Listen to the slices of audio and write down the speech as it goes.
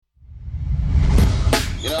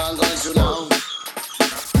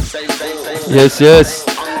Yes, yes.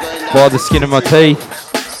 By the skin of my teeth.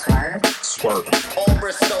 Swerve.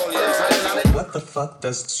 What the fuck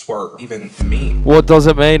does swerve even mean? What does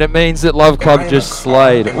it mean? It means that Love Club just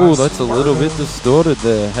slayed. Oh, that's a little bit distorted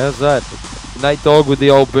there. How's that? Nate Dogg with the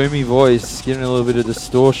old boomy voice, giving a little bit of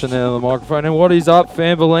distortion there on the microphone. And what is up,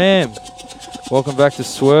 Fambalam? Welcome back to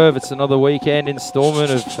Swerve. It's another weekend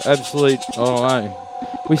installment of absolute, I don't know.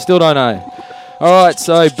 We still don't know. All right,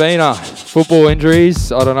 so Beaner, football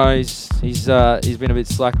injuries. I don't know. He's been a bit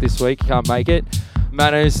slack this week. He can't make it.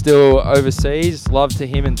 Manu's still overseas. Love to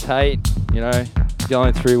him and Tate. You know,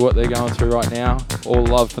 going through what they're going through right now. All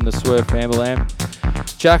love from the Swerve Fambalam.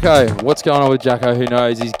 Jacko, what's going on with Jacko? Who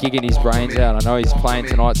knows? He's gigging his brains out. I know he's playing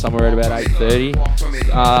tonight somewhere at about 8:30.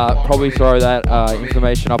 Probably throw that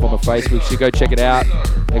information up on the Facebook, so go check it out.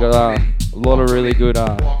 They got a lot of really good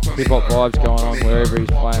hip-hop vibes going on wherever he's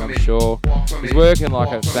playing, I'm sure. He's working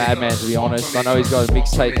like a bad man, to be honest. I know he's got a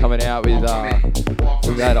mixtape coming out with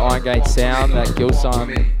that Iron Gate sound, that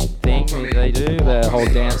Gilson thing they do, the whole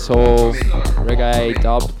dancehall reggae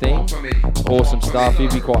dub thing. Awesome stuff.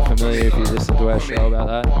 You'd be quite familiar if you listen to our show about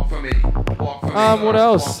that. What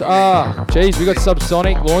else? Geez, we got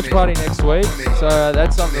Subsonic launch party next week, so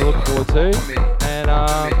that's something to look forward to. And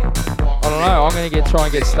I don't know, I'm going to try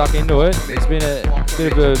and get stuck into it. It's been a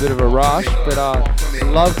bit of a rush, but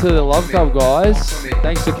love to the Love Club guys.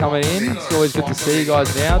 Thanks for coming in. It's always good to see you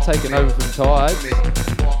guys now, taking over from Tides.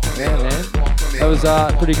 Yeah, man. That was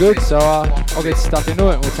pretty good, so I'll get stuck into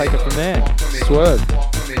it and we'll take it from there. Swerve.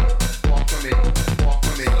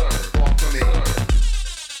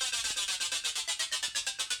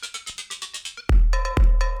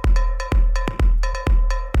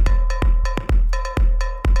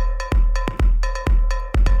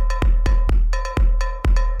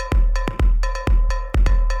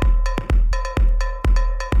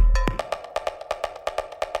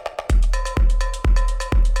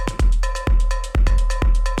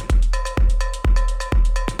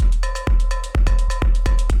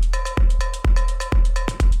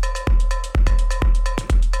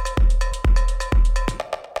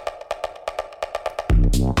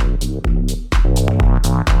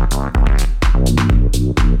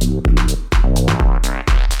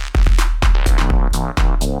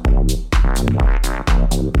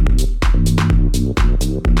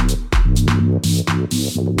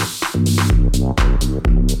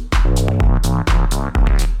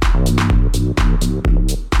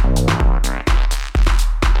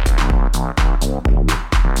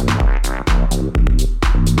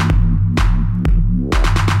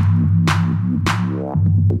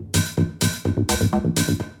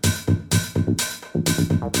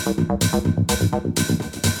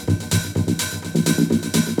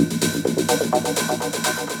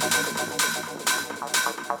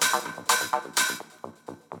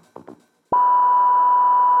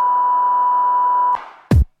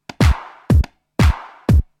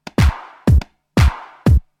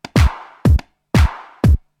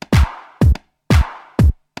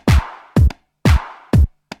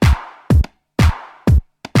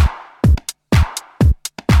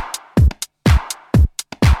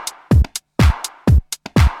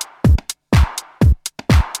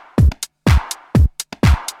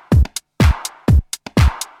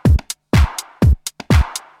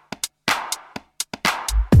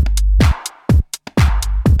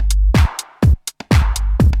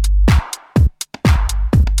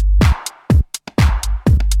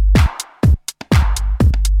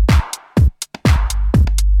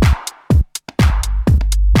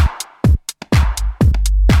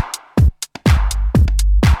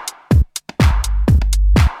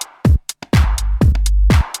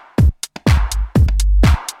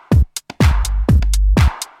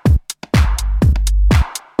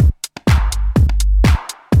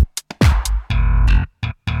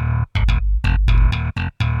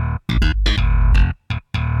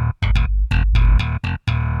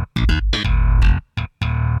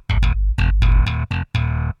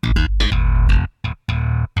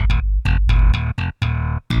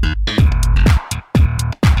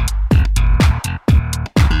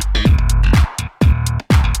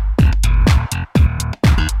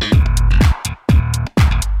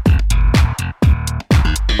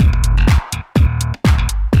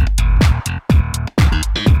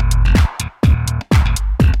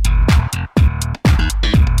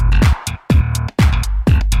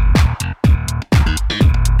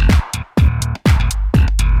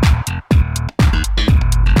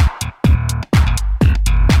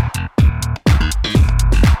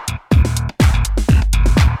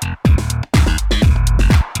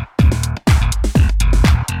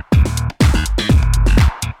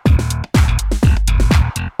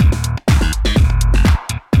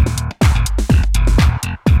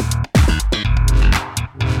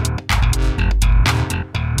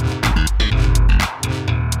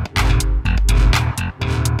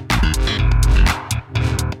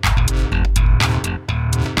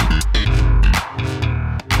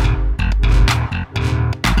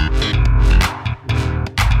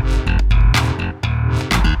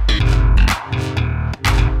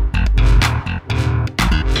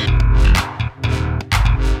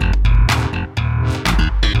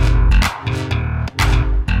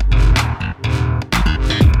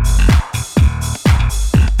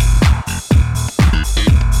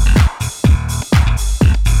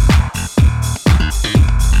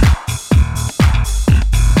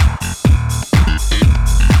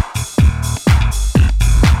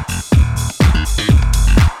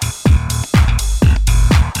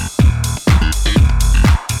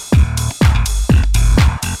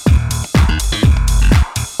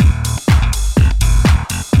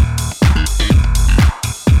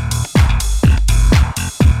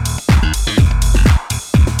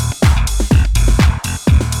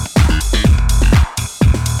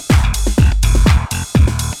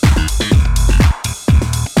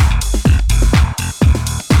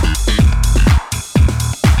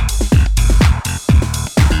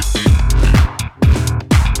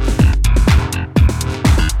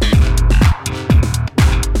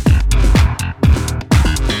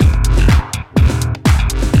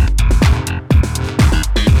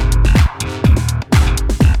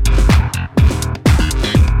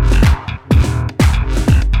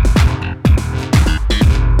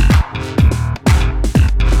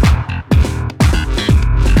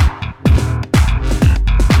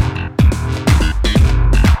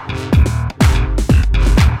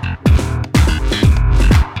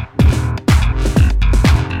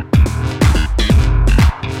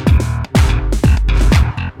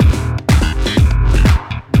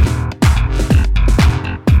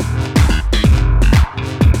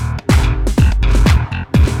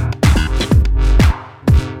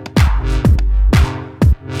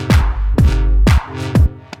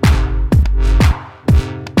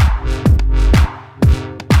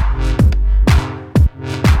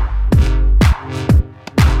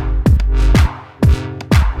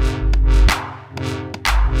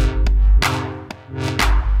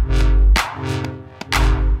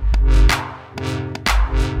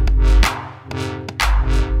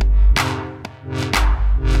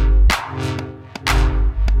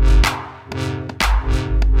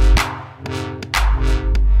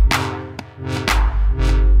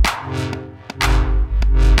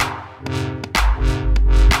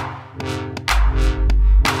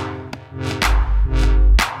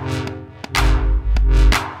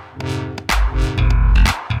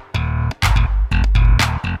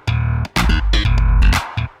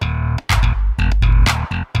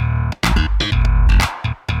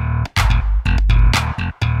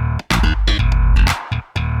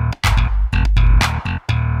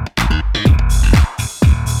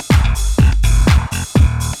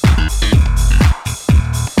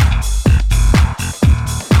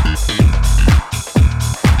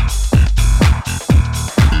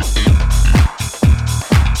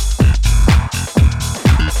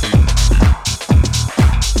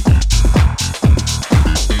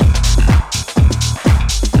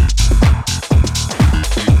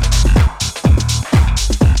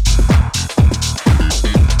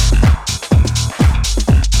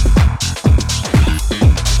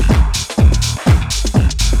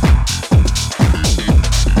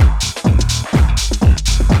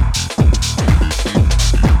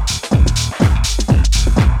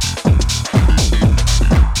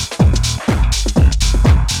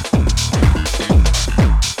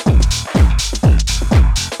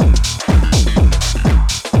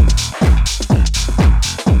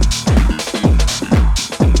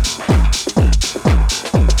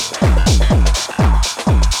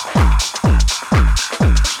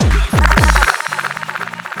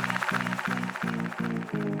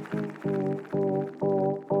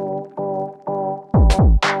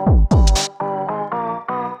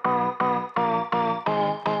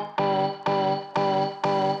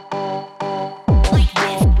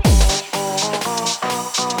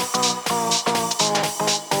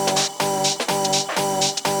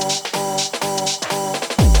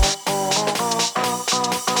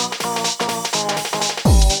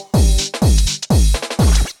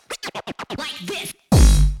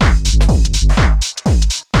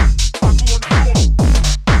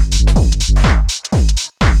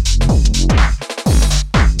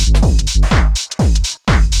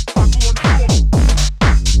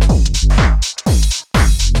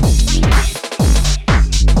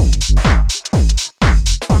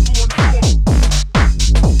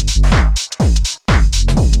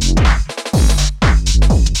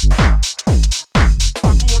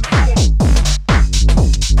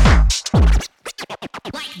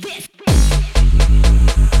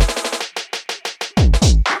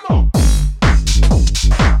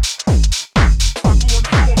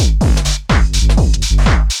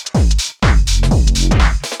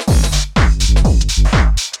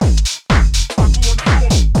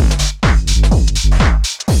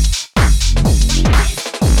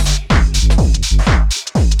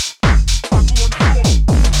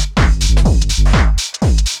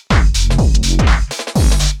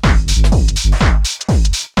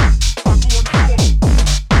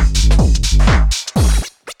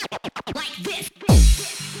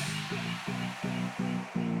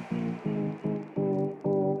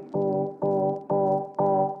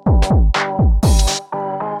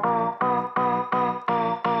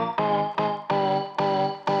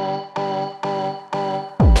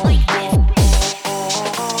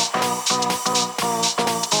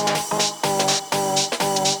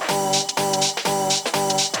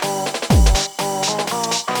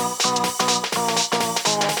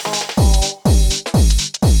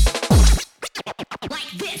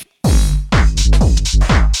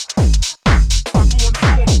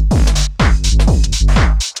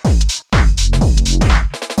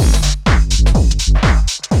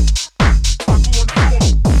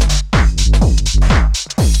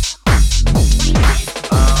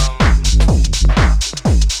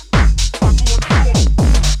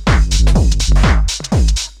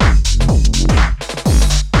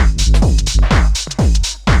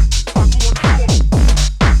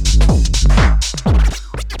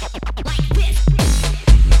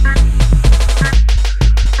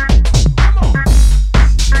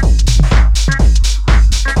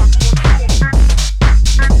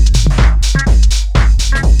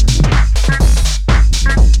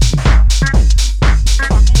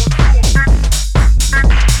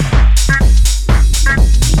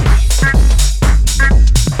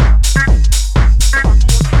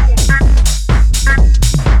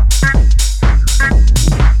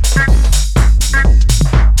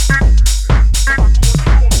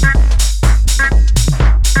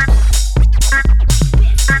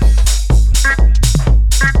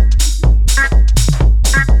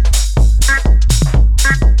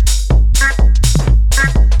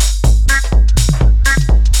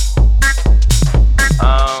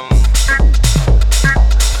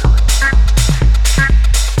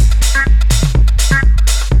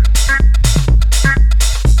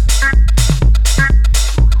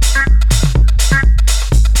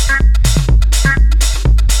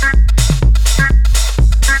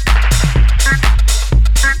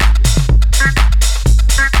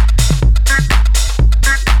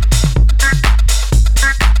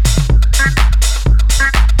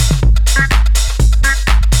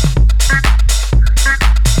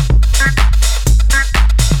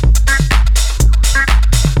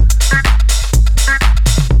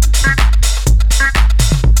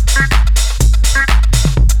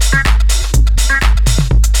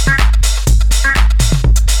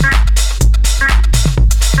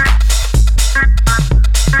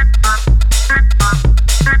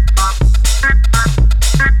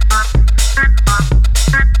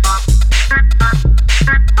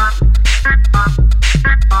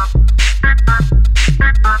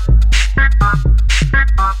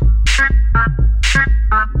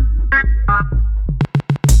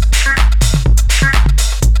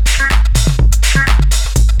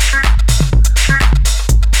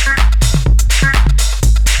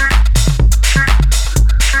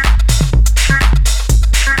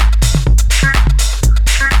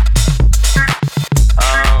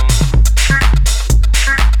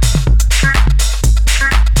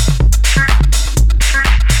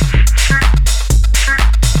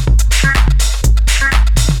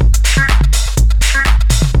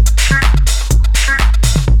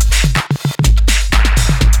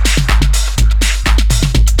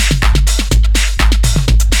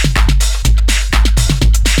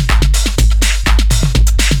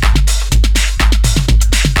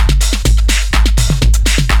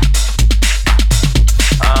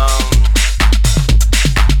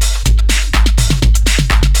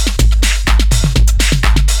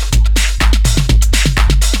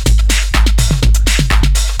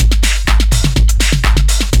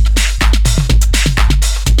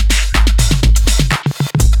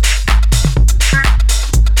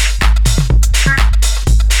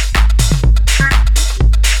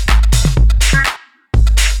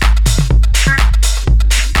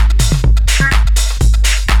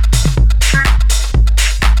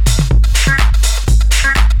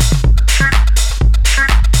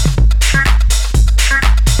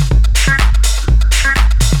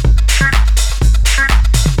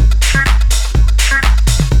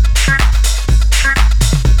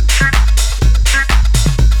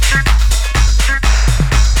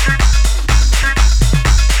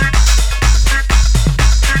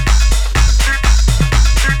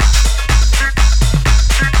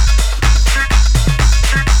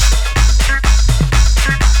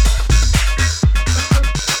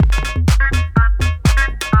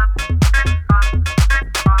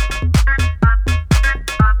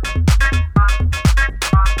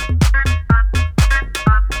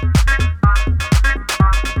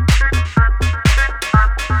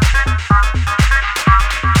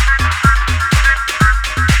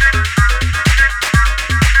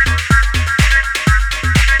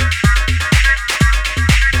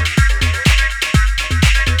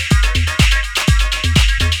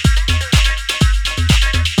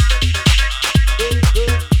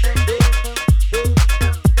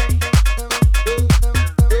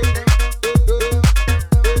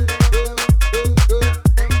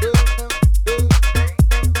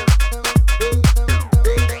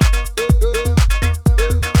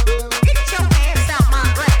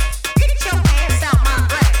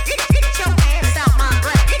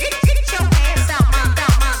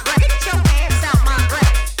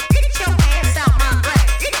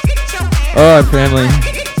 Alright, family.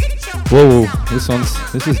 Whoa, this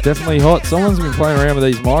is definitely hot. Someone's been playing around with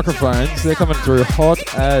these microphones. They're coming through hot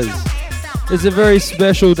as. It's a very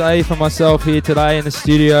special day for myself here today in the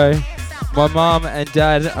studio. My mum and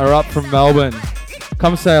dad are up from Melbourne.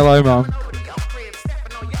 Come say hello, Mum.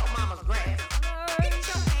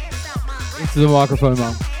 Into the microphone,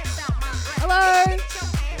 Mum. Hello.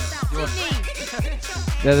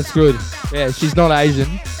 Sydney. Yeah, that's good. Yeah, she's not Asian.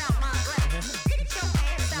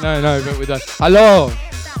 No, but with a hello,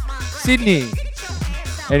 Sydney.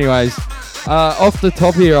 Anyways, off the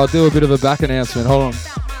top here, I'll do a bit of a back announcement. Hold on.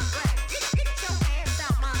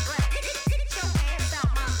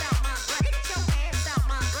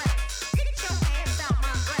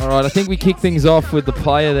 Alright, I think we kicked things off with the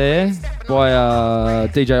player there by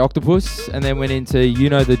DJ Octopus, and then went into You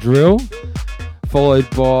Know the Drill, followed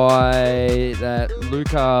by that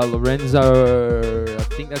Luca Lorenzo, I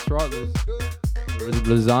think that's right,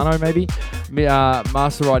 Lozano maybe,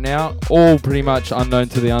 Master Right Now, all pretty much unknown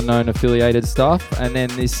to the unknown affiliated stuff, and then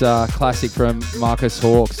this classic from Marcus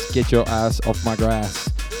Hawks, Get Your Ass Off My Grass.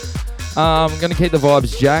 I'm going to keep the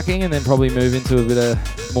vibes jacking and then probably move into a bit of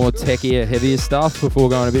more techier, heavier stuff before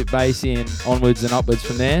going a bit bassy and onwards and upwards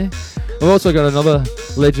from there. We've also got another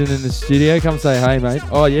legend in the studio. Come say hey, mate.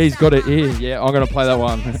 Oh, yeah, he's got it here. Yeah, I'm going to play that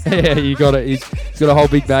one. Yeah, you got it. He's got a whole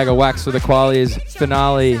big bag of wax for the Qualia's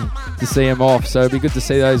finale to see him off. So it'd be good to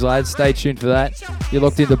see those lads. Stay tuned for that. You're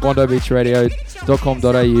locked into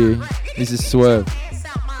bondobeachradio.com.au. This is Swerve.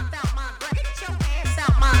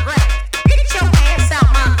 Get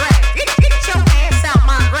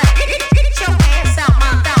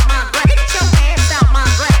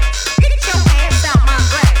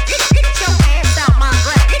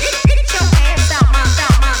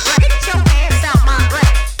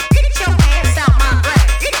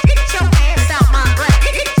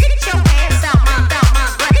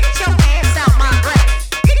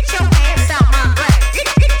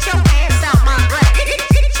your hands out my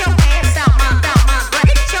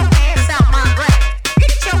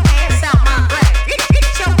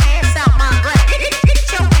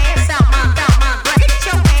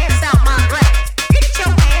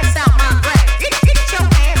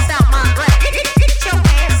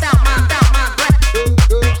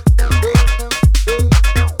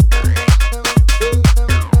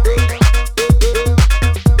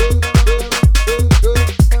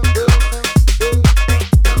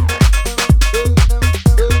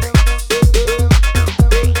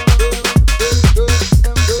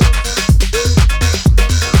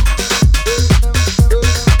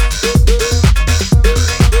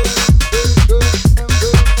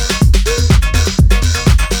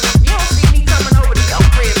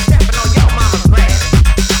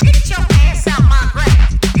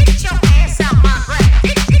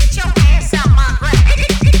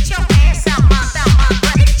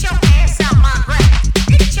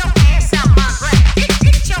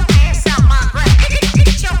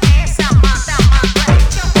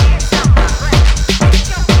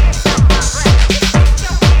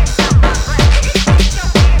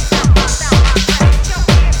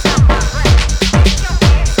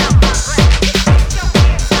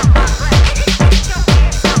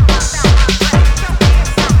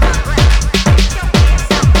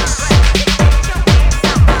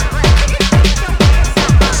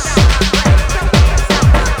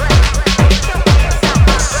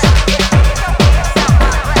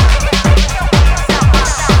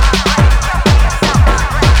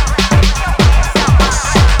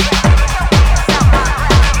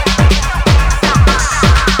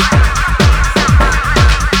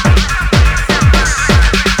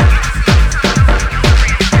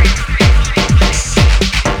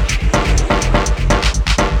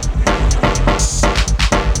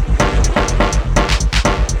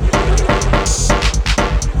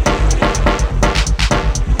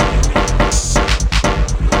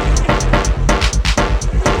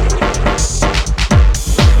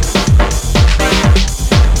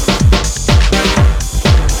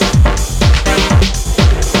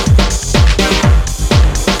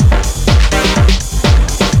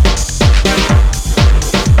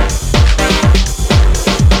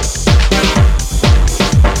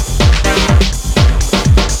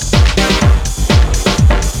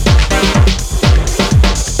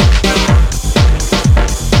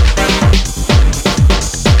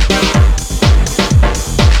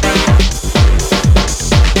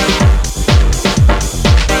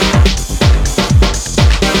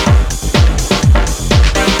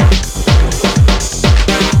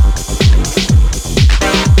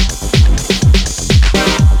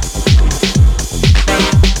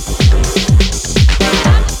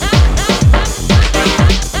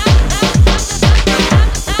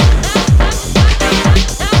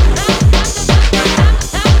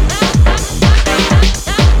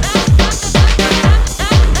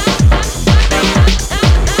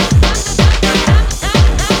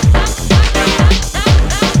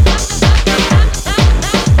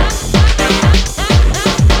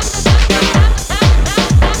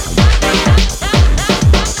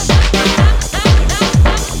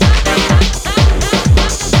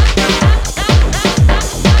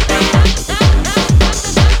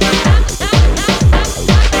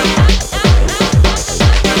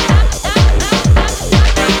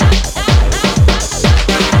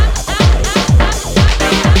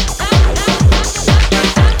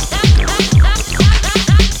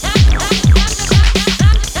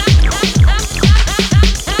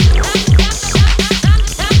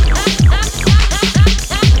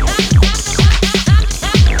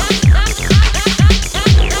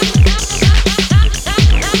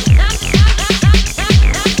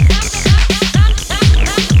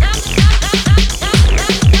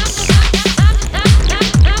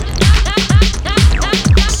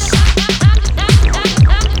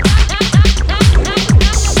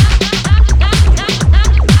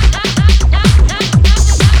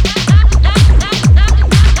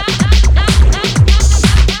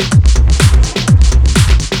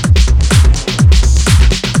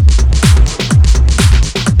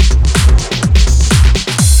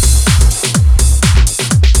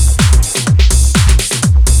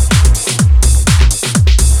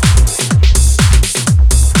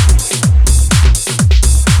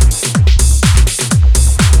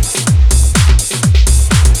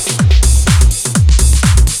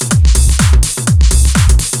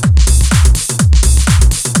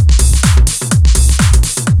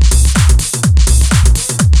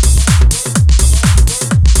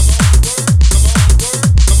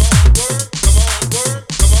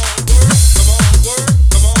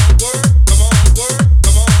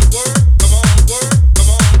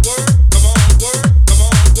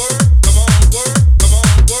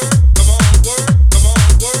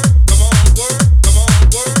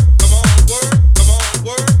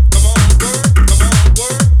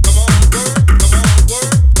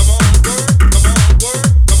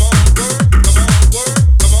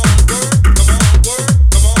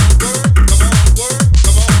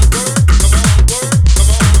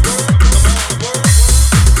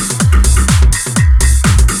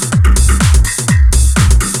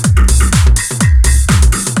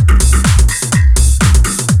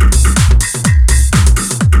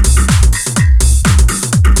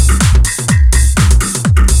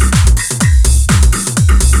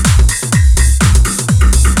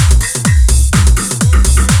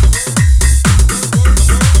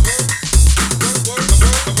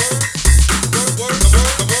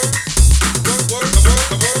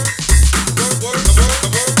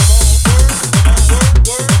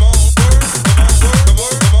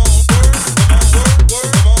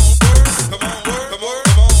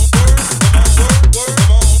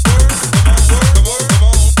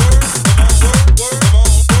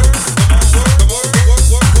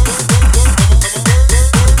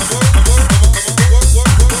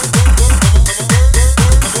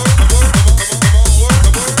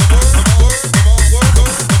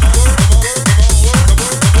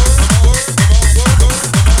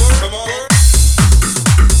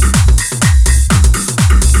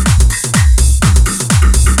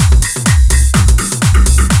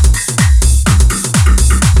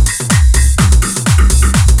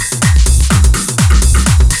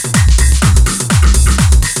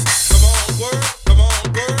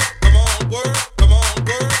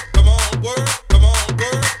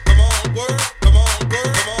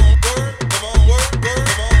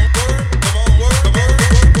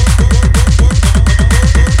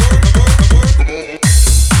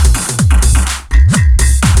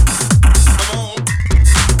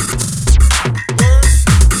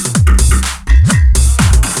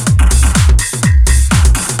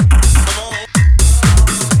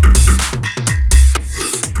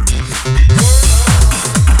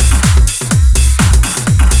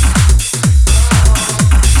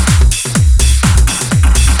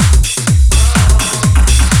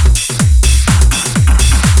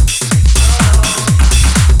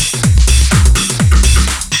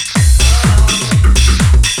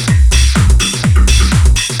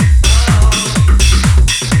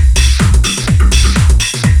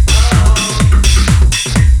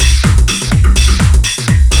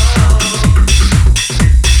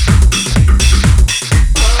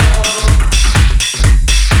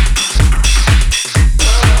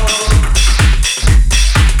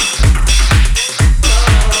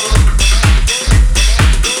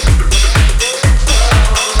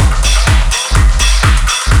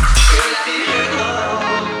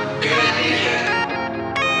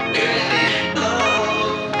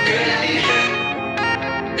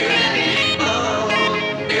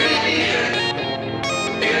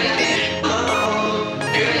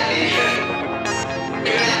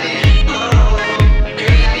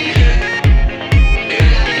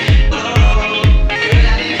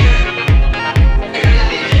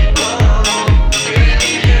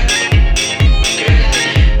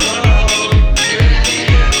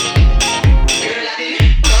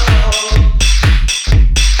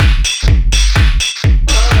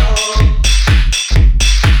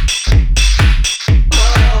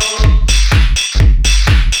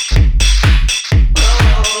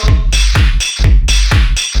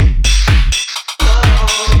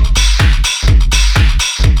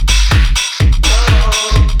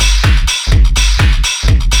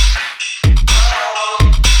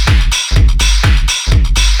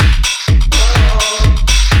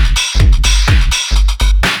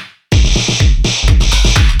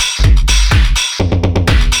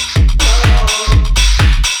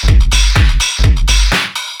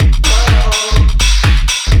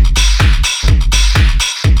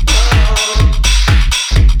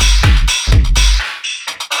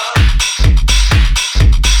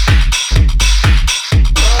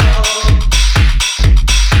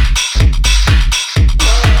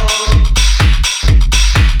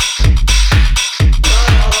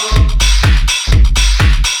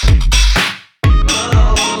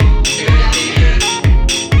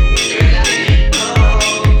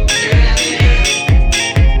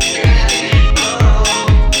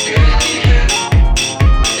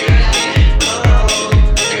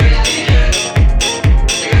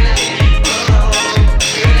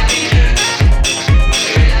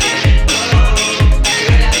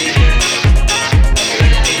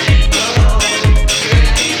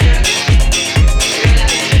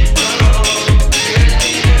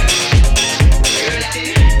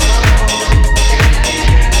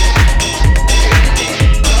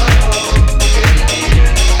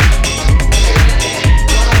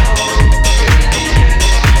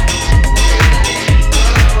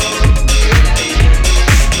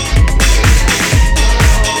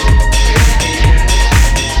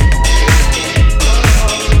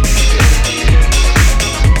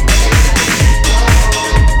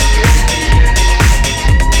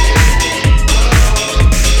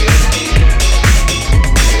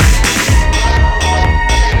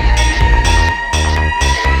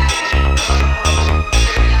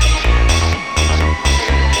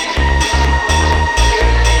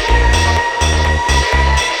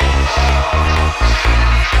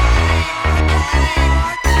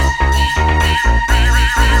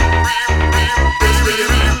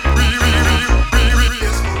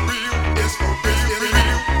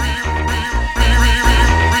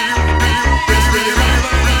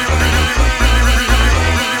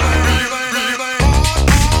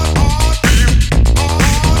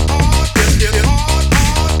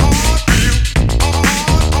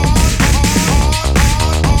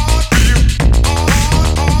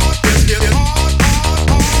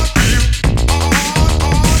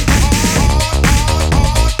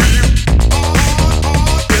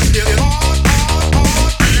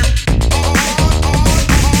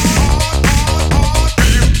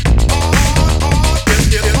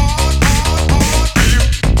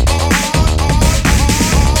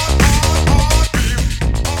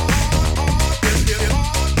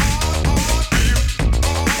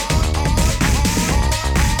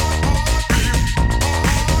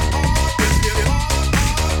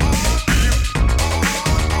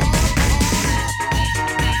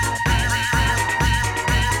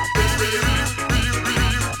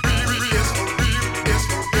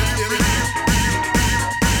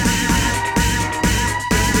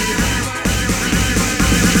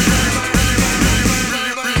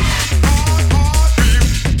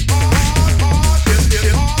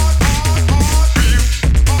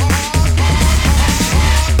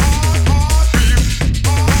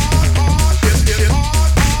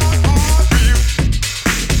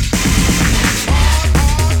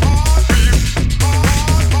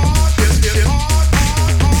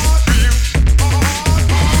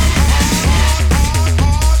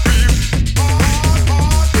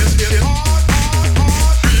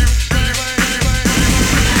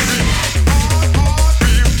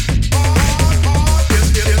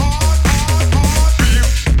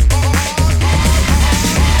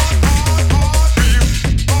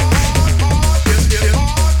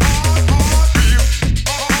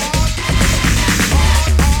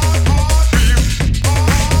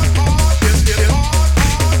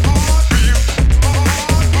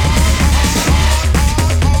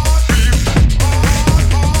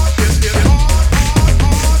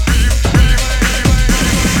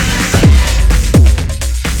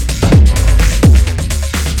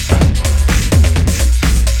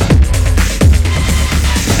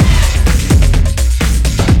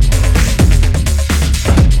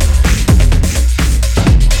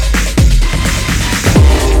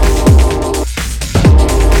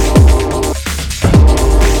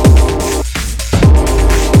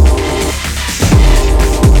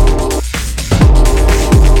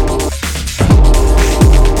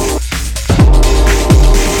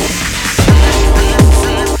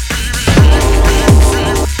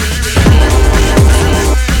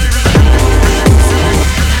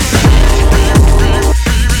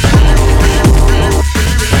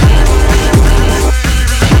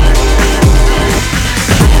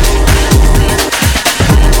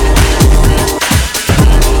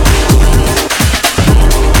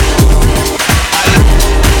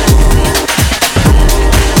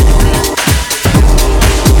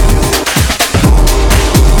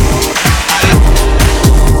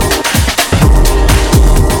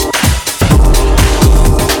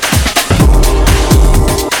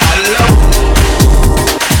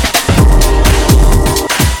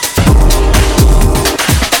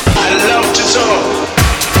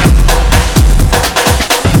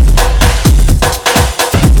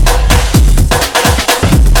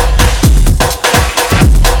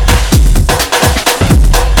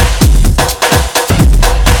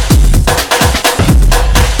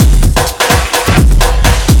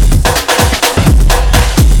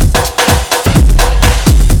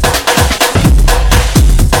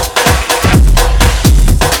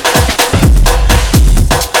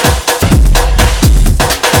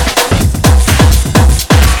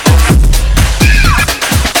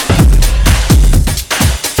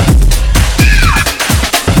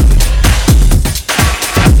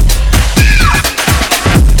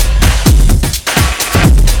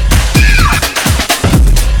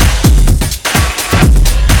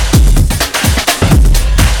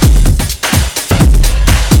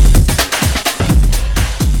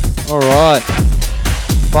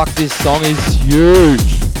this song is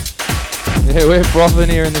huge. Yeah, we're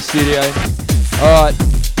frothing here in the studio. Alright,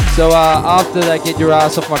 so after that Get Your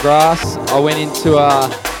Ass Off My Grass, I went into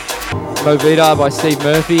Movida by Steve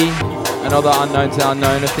Murphy, another Unknown to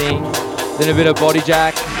Unknown thing. Then a bit of Body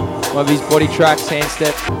Jack, one of his Body Tracks hand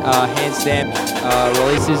stamp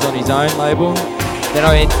releases on his own label. Then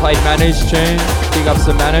I played Manu's tune, big up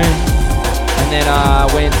some Manu. And then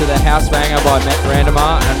went into the House Banger by Matt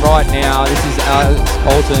Randomar. And right now, this is Alex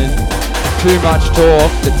Colton, Too Much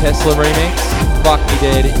Talk, the Tesla remix. Fuck me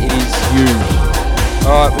dead, it is huge.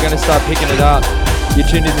 Alright, we're going to start picking it up. You're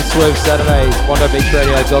tuned in to Swerve Saturdays,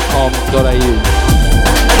 bondobeachradio.com.au.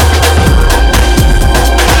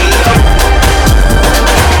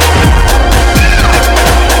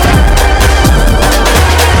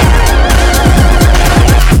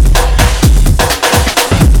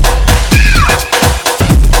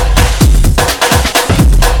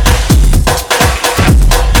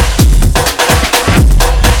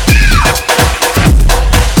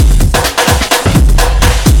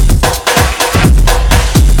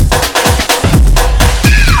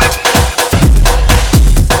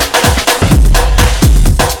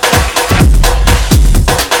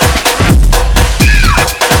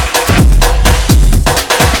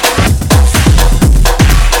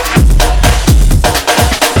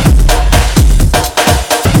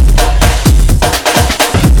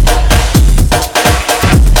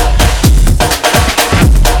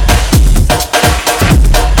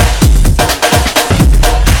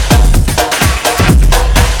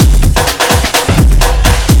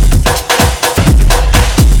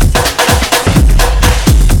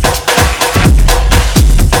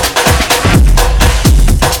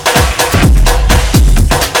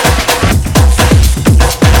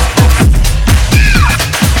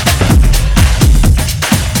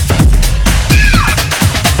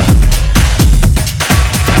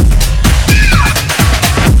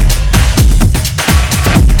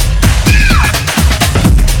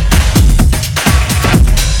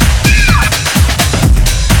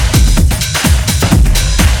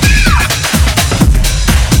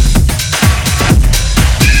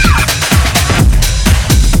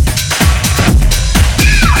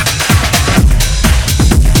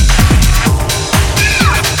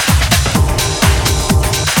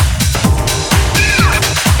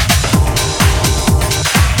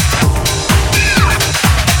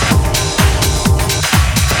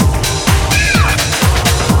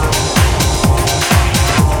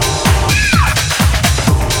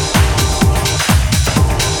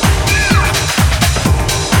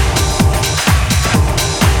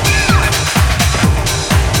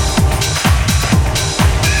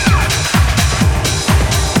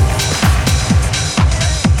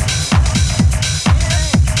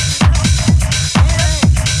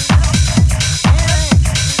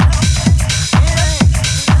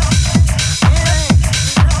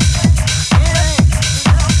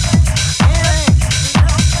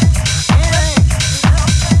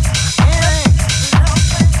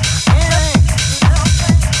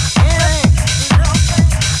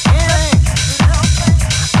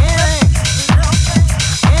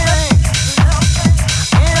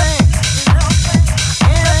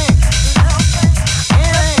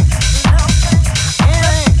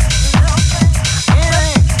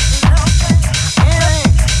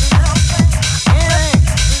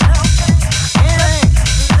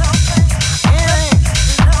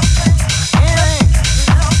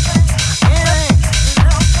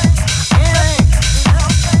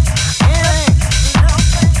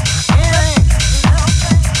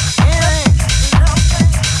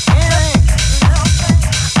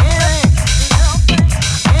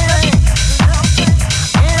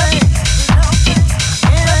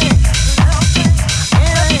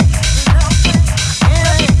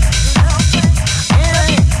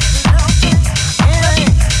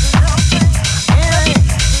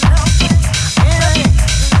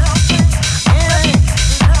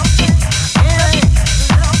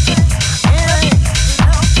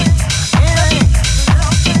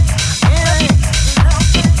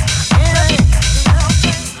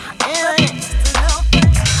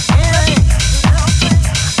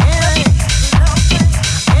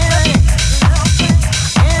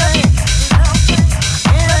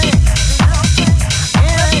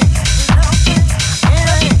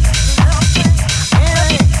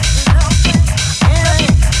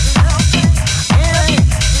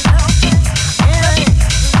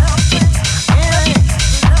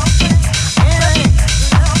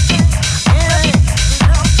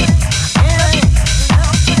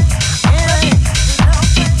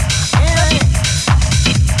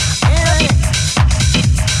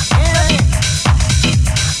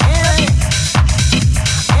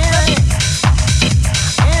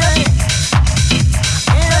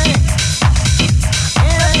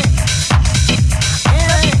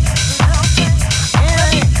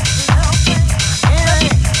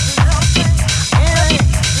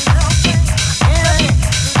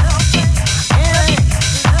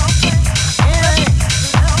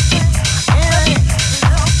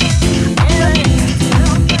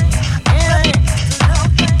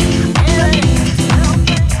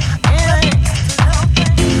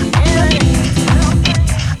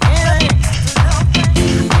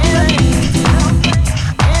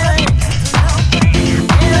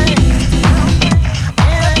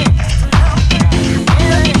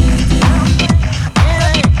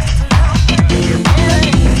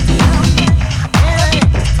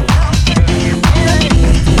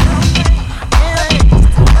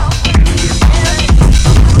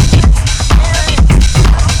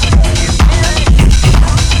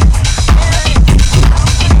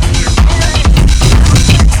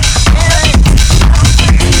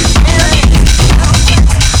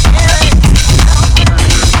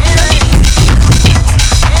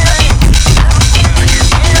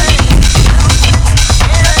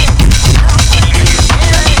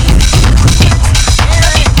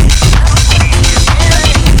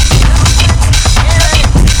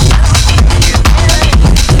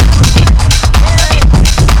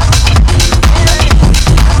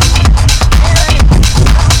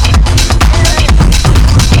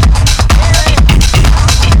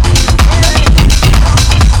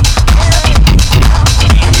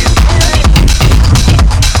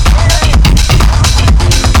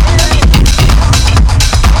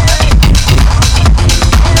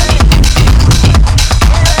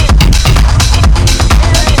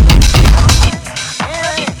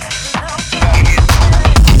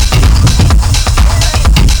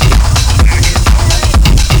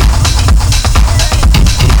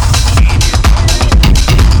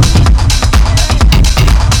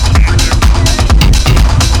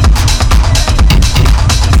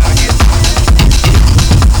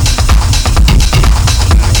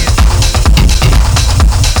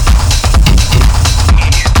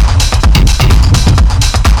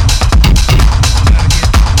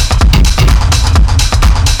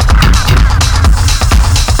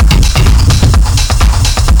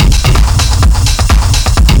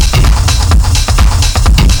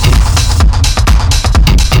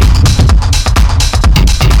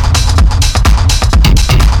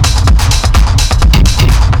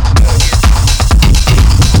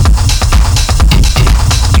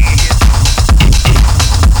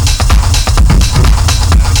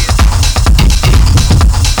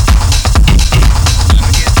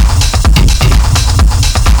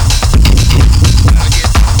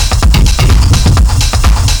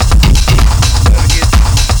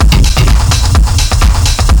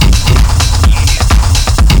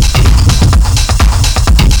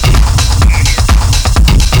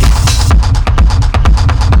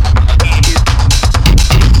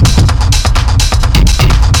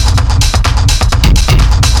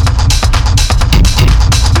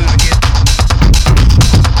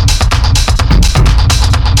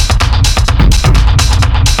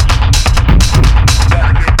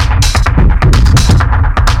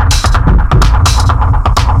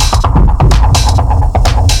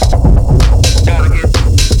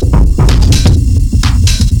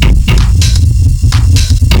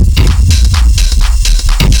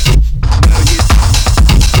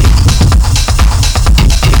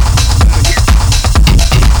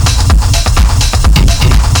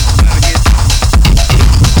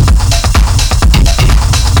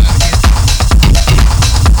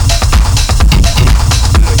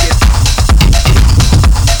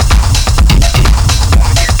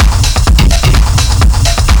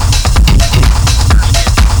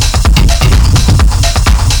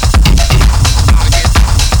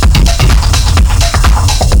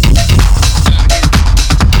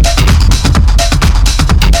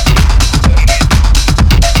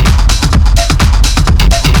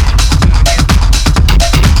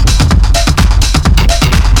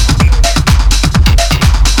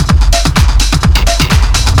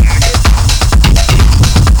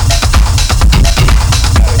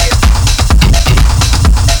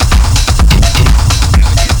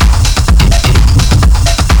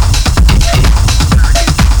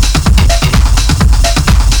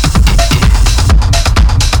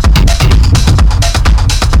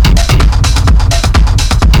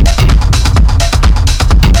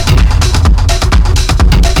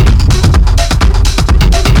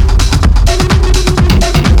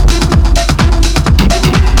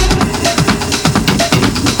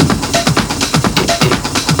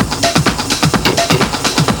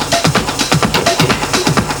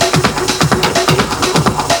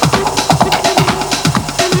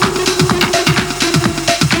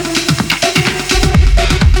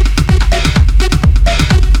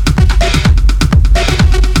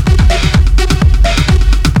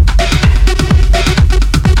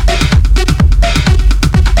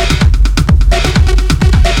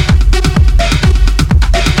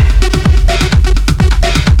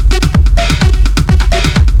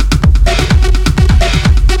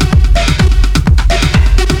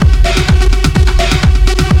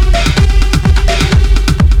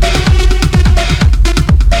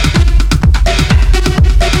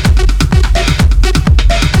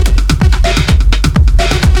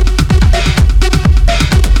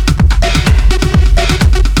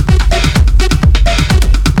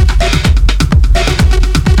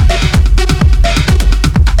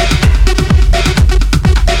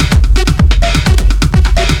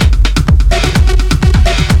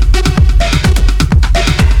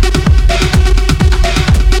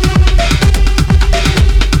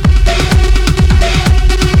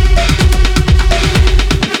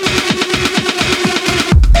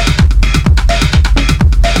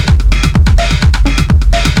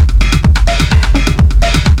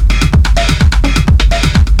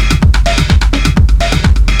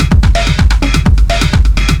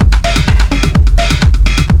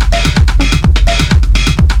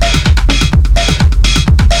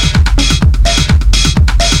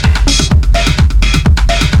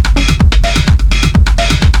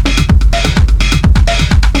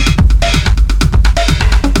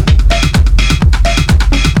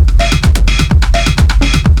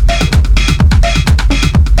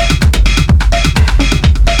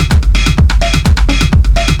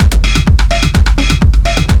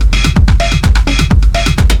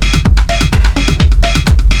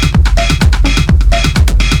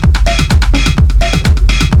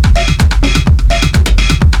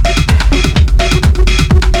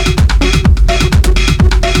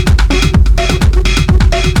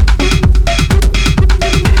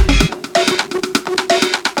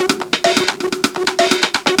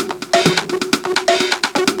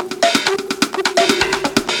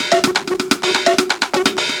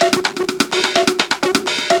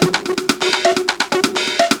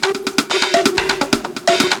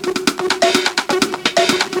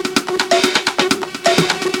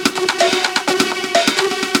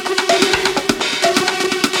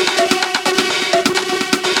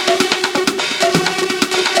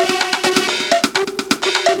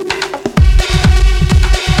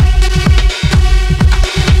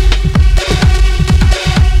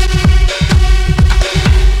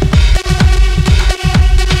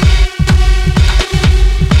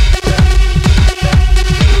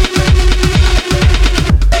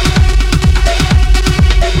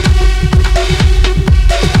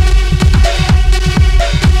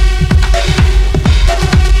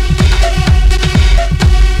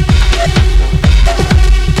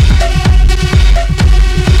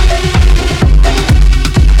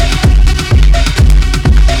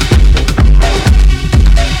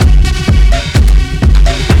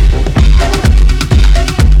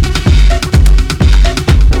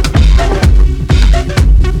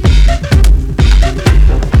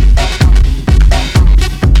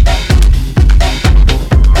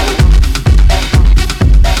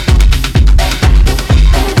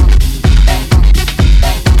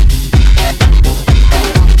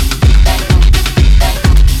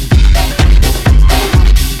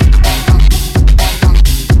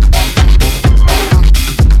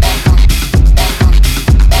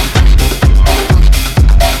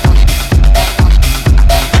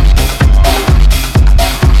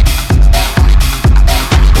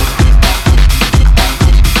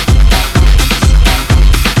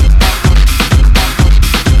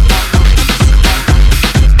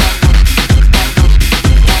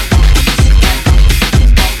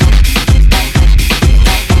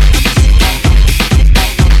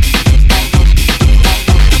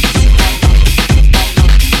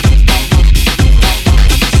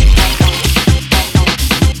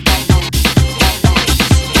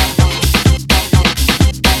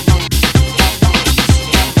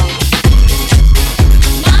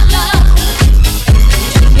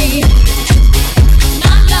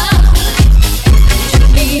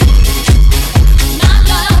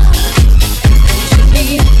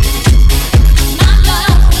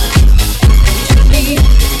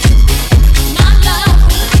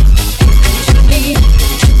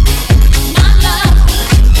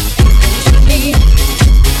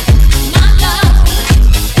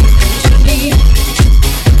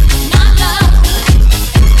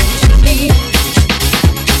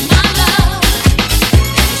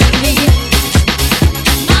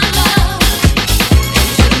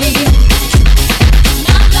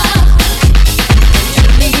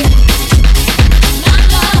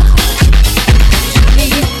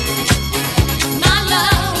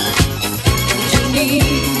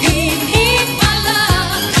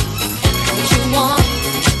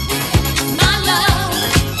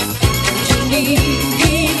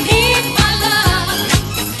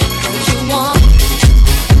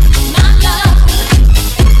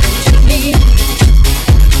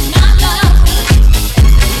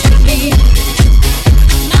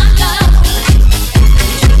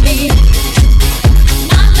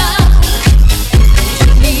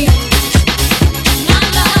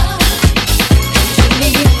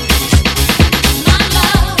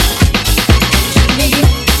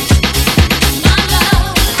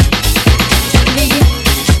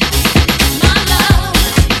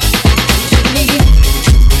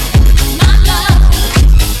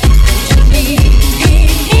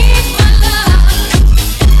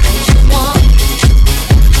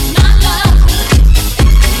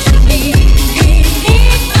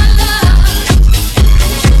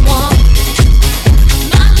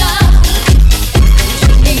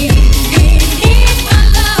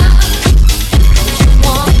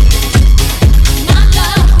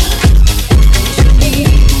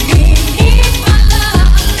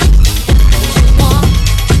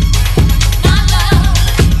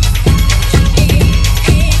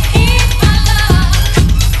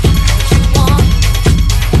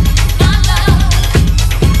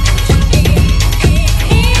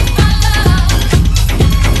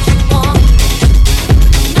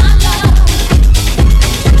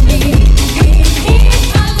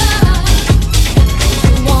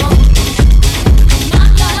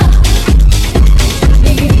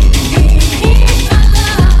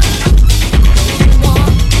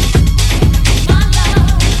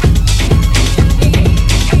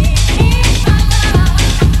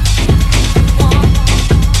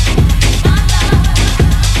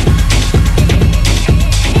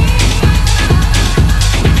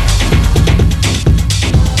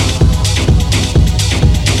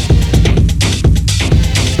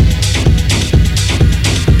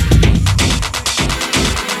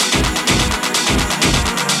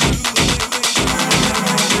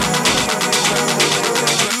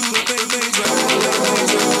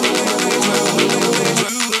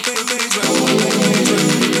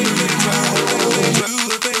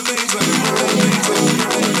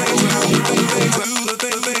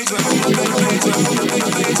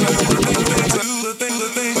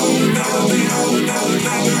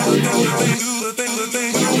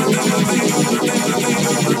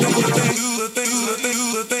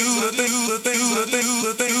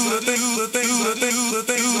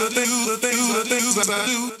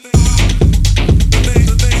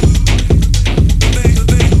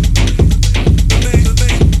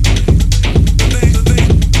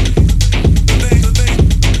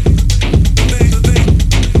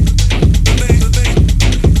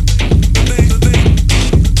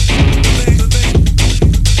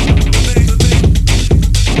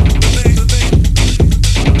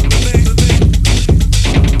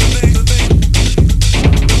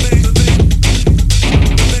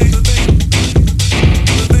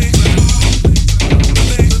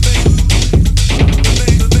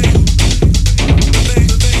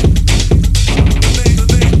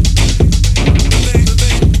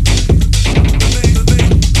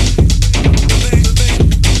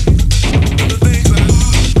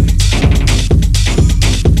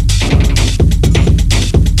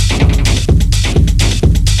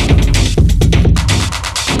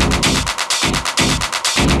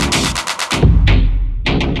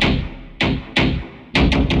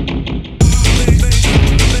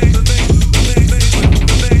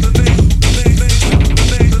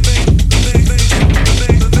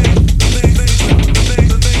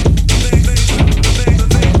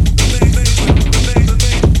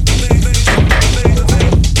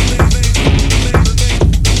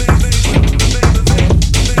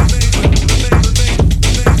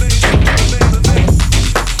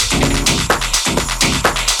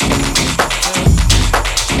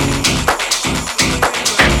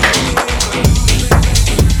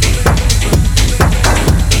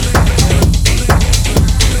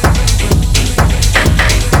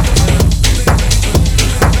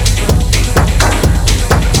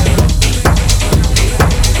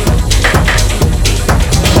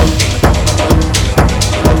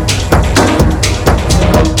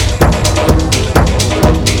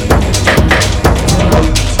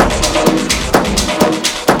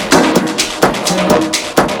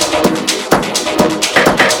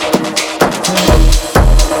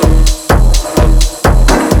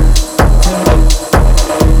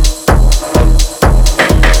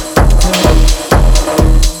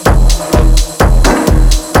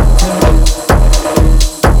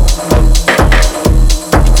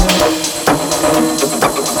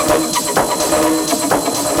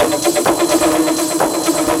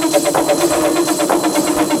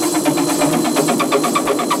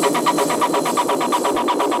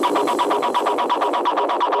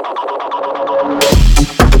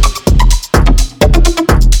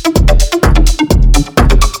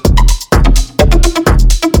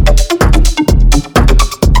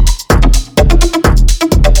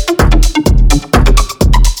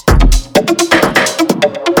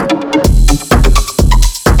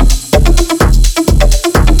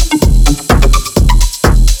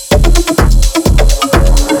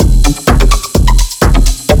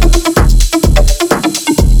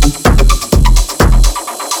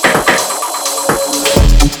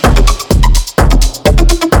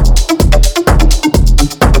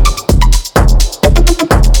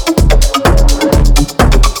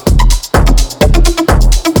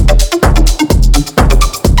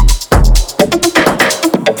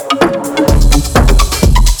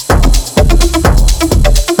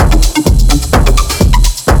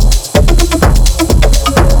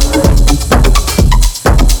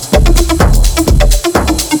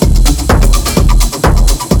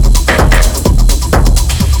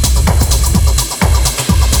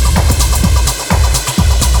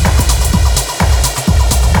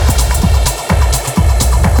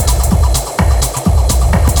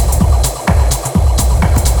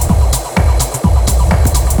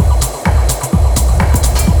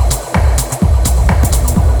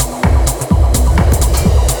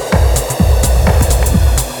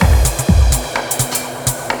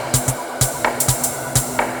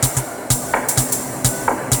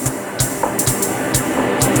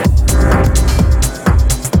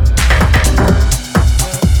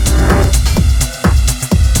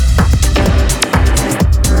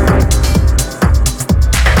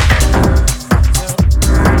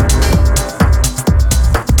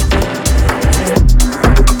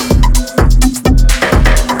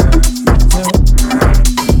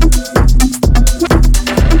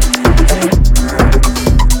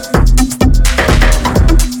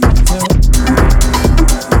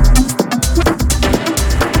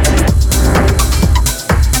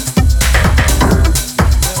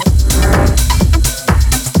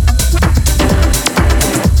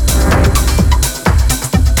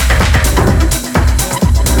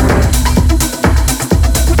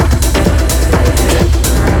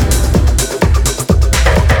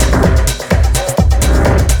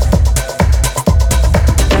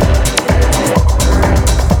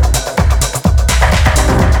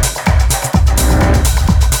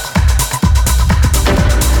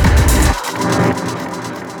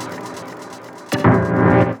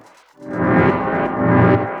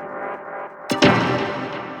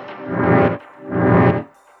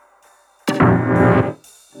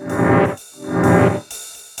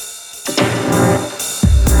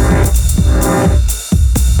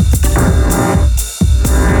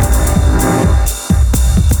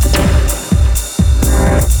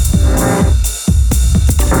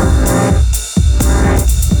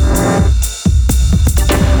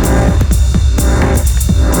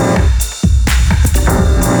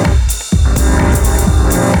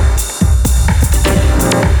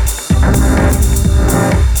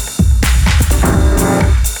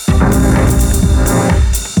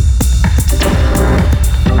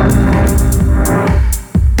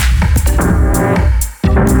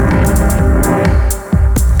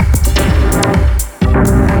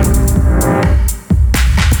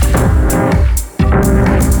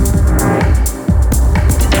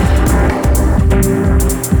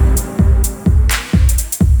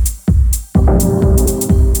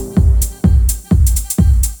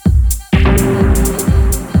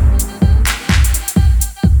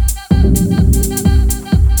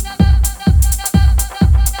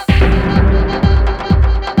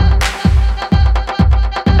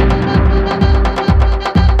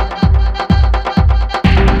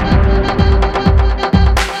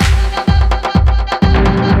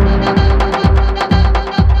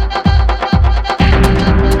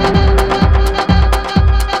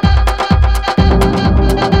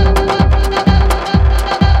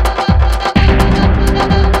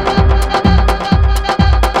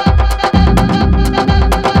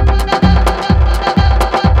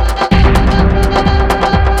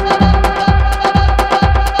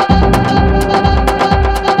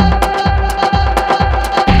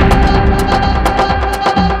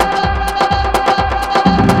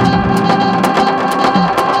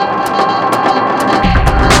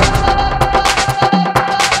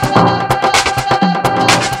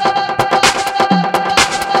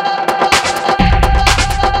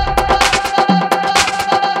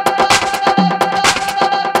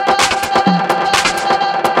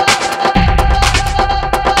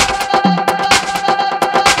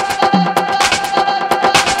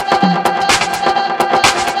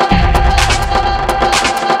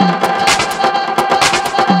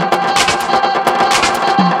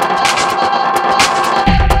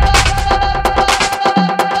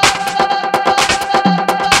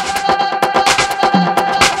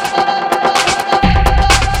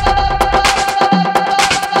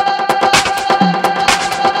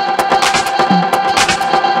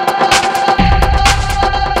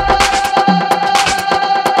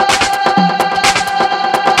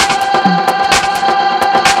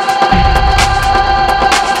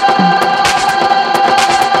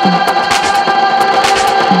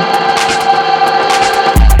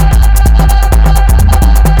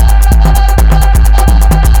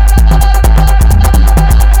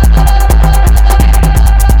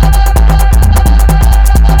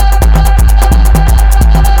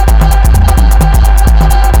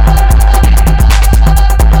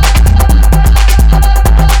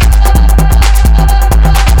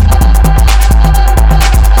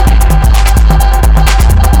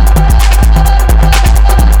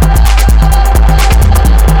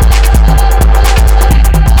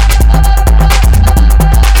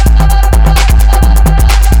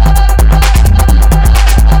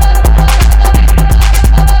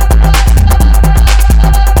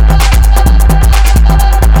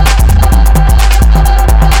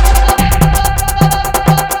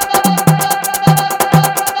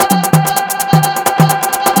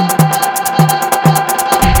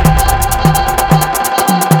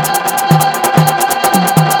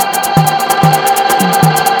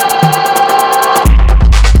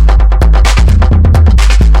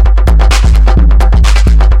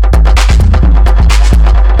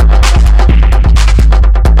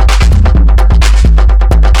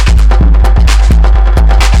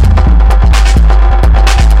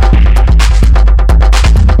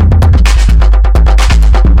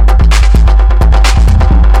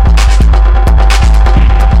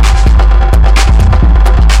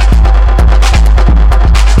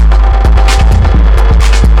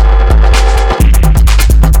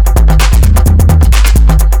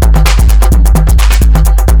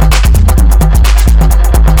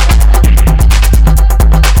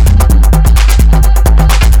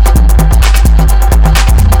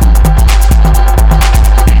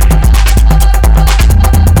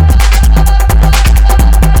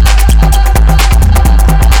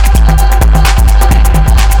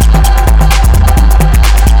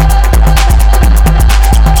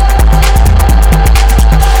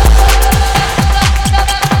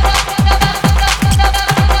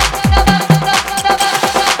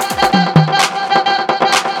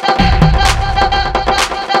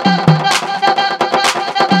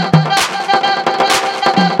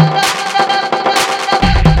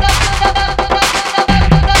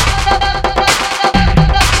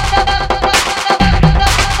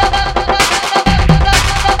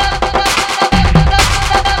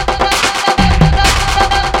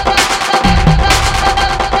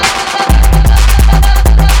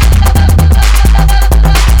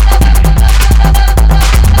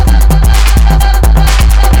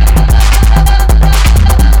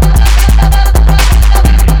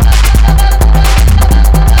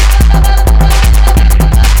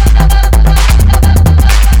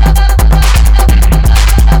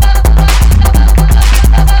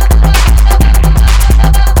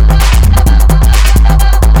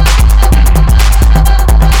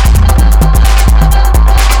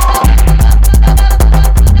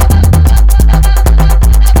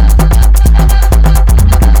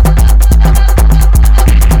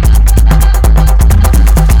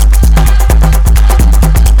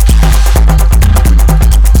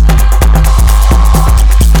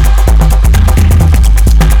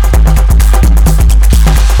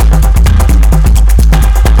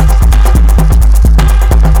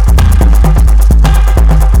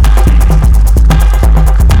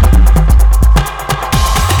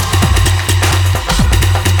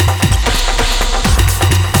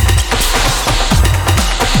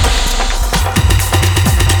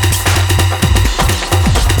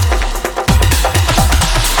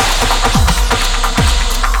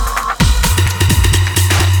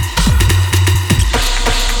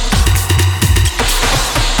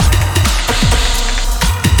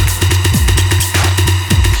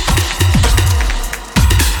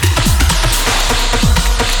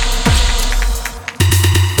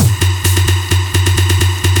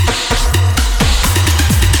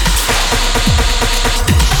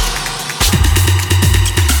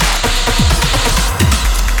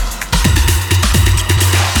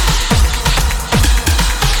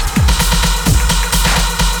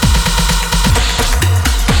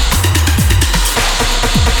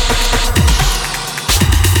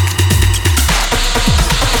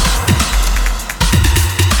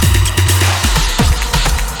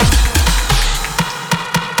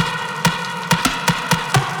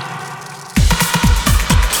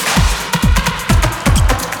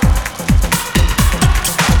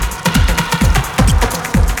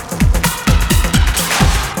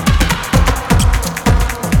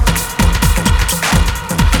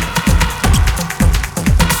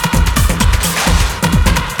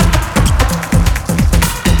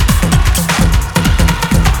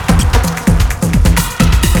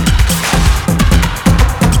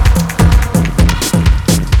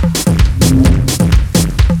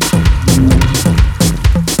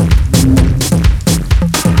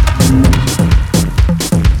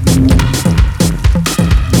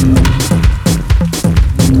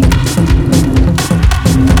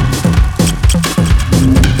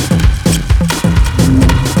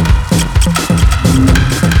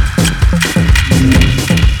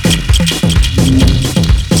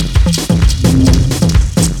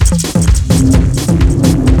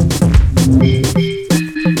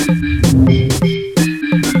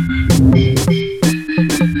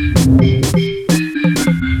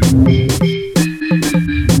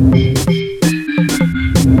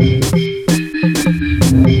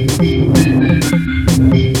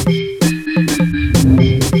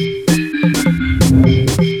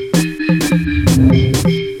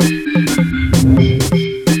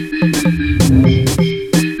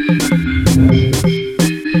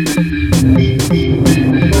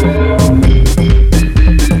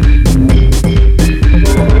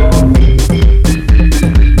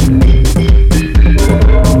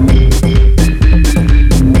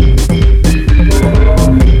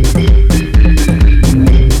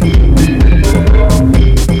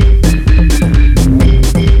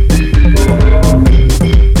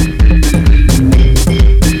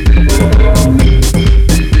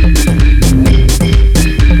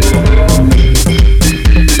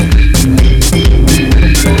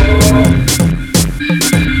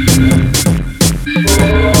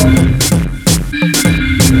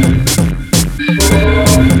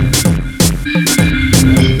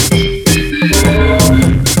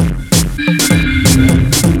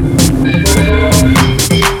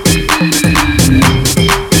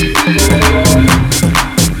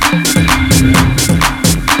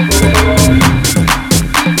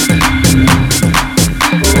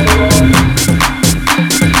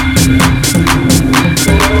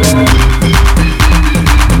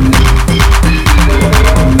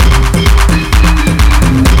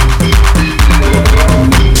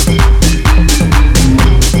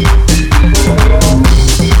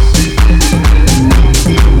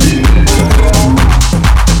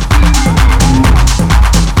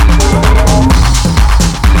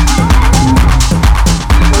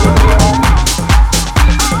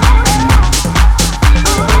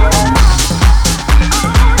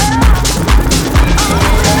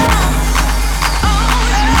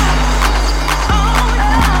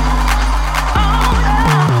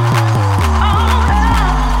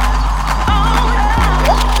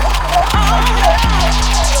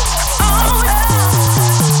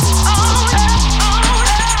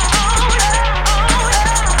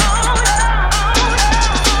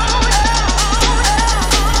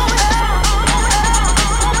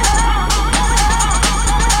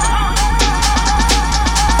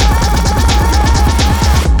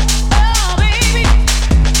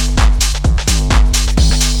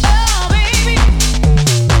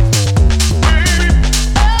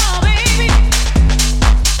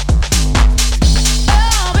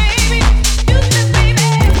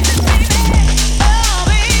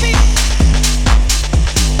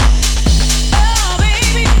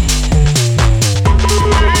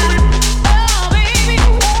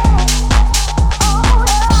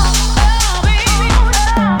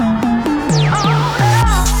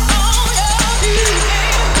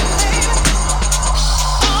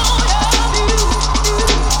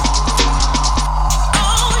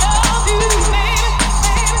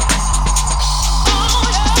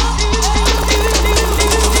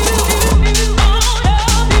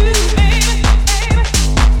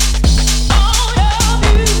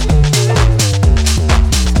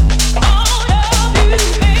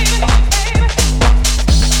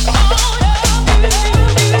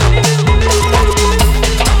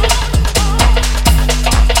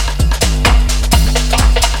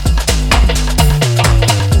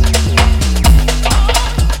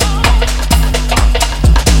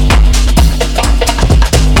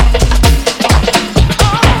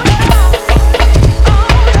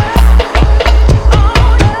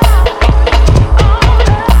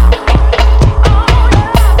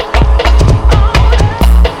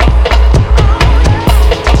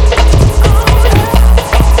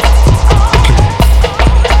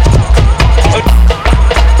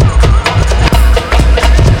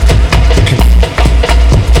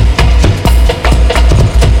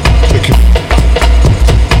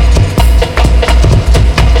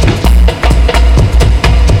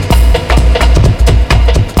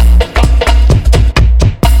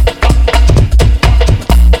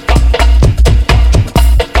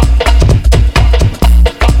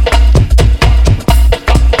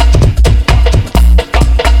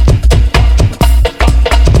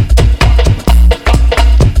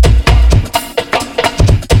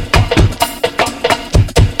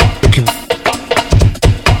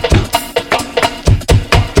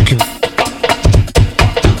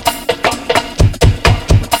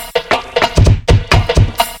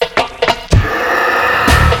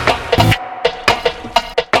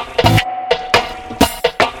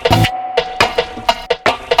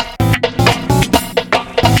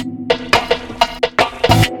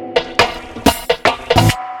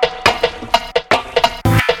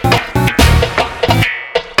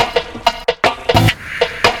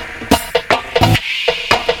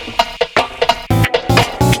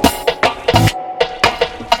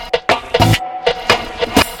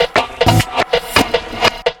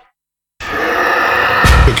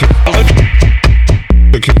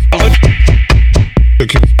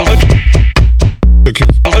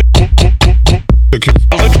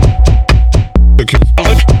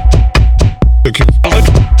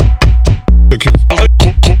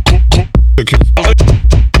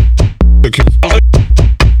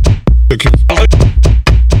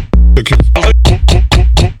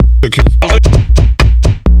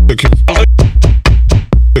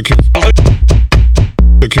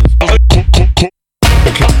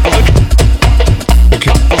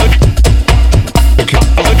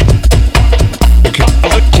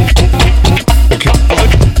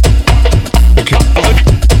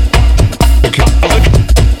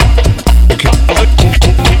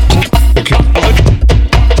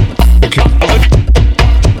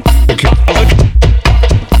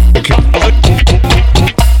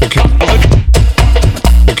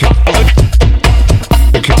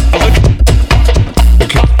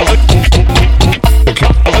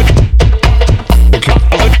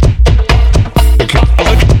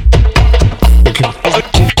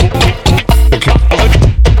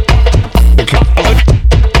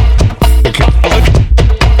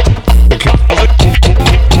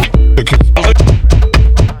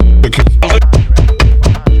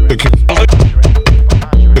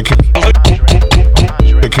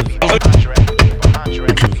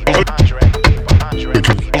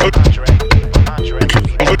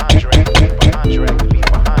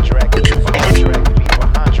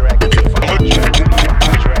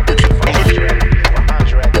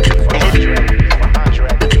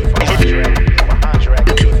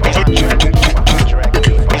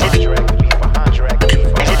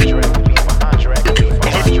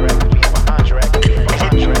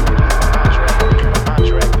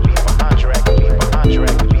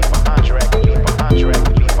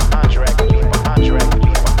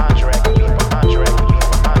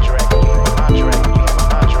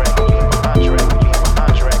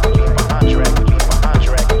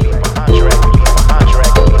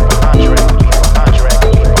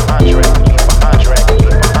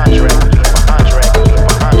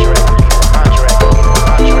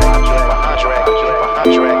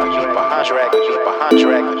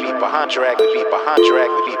 beat behind track, the beat behind track,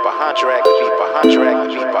 the beat behind track, the beat behind track, the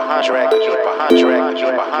beat behind track, the beat behind track, the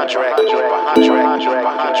beat behind track, the beat behind track, the beat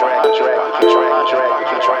behind track, the beat behind track, the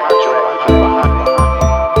beat behind track.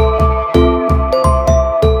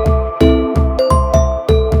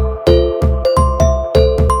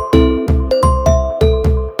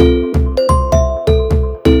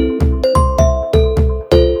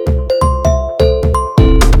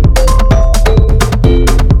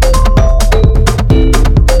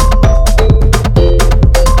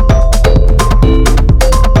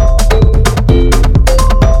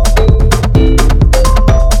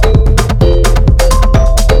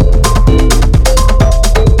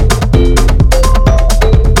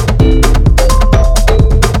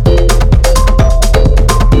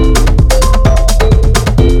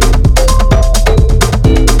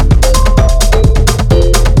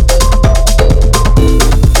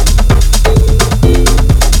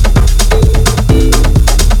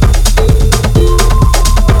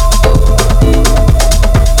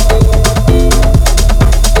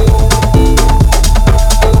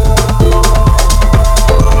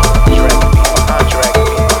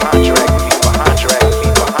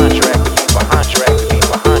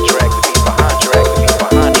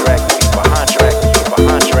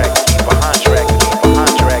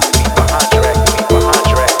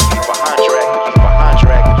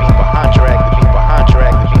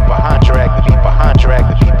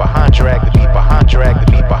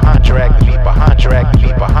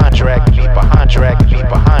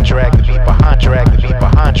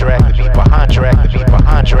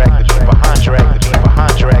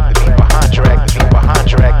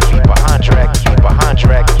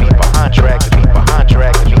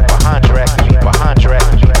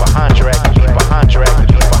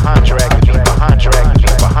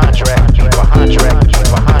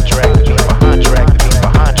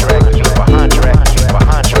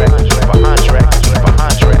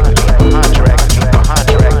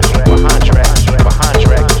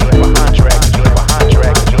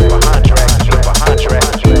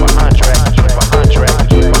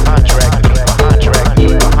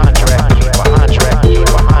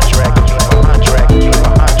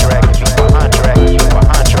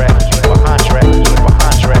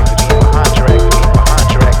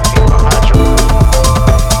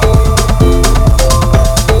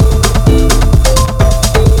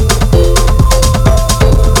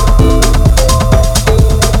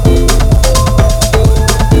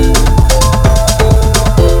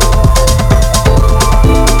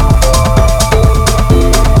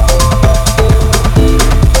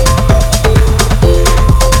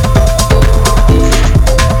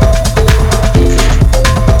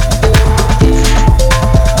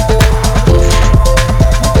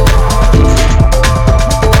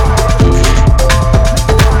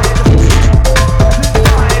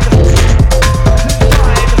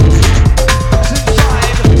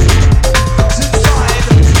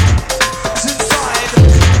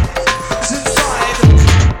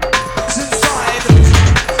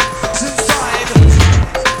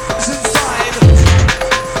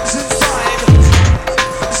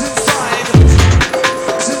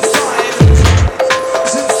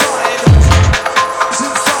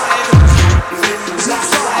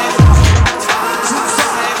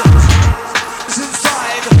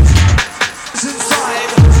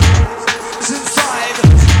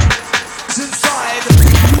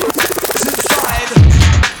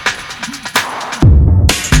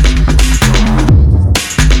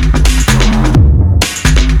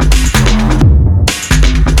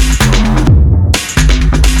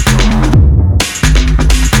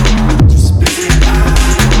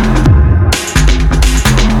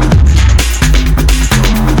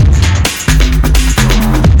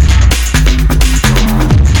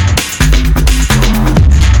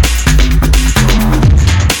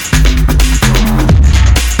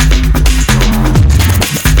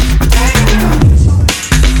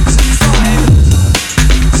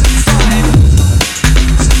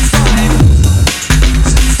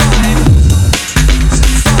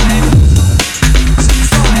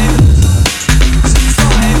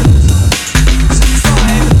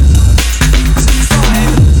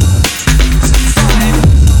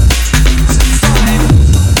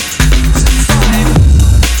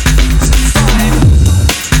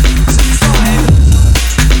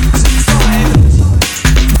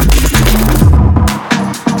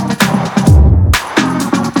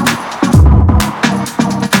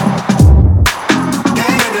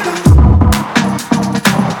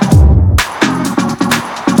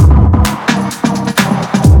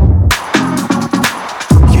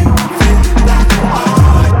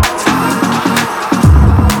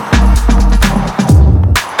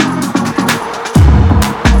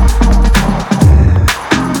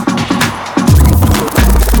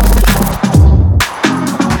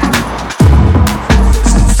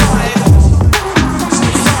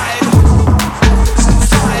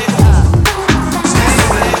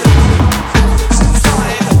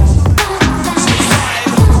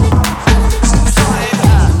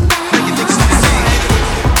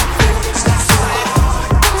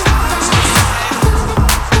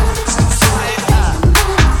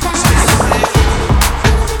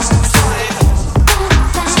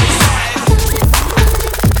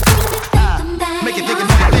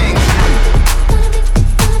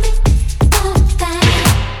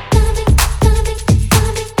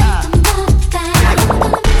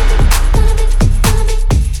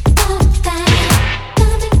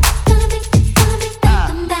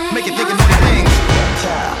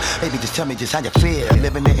 just how you feel.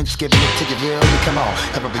 Living it and just giving it to you real. Come on,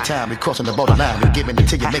 every time we crossing the borderline, we giving it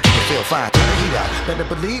to you, making you feel fine. Turn the heat out, better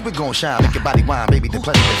believe we gon' shine. Make your body wine, baby, the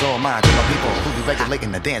pleasure is all mine. To my people who be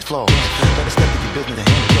regulating the dance floor. Better step to your business and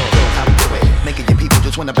handle yours. How we do it, making your people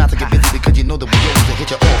just wanna bounce and get busy because you know that we always to hit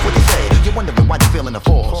you off. What you say? You're wondering why you feeling the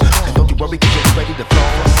force. And don't you worry, cause you're ready to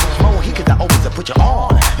flow. More heat cause I always put you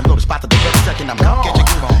on. And blow the spot to the very second I'm gone. Get your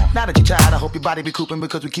groove on. Now that you're tired, I hope your body recouping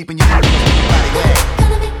because we're keeping you moving. Make your body wet.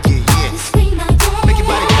 Yeah, yeah. Make your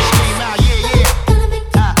body just scream out. Yeah, yeah.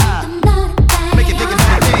 Make it big and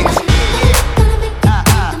all the things. Yeah, yeah.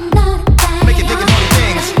 Make it big and all the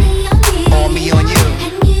things. All me on you.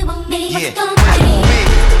 Yeah.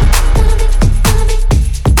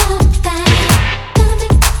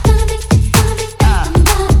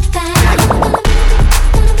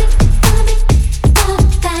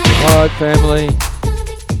 Alright, family.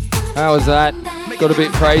 How was that? Got a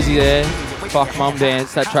bit crazy there. Fuck Mum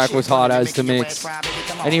Dance. That track was hard as to mix.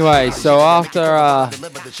 Anyway, so after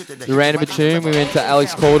the random tune, we went to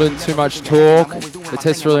Alex Corden, Too Much Talk, the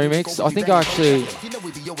Tesla remix. I think I actually,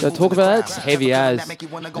 did I talk about that? It's heavy as.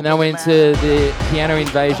 And then I went to the Piano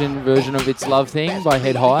Invasion version of It's Love Thing by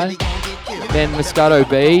Head High. Then Moscato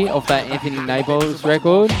B off that Anthony Naples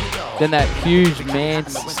record. Then that huge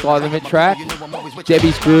Mance Sky Limit track.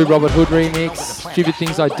 Debbie's Groove Robert Hood remix. Stupid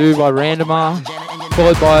Things I Do by Randomer.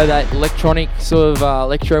 Followed by that electronic sort of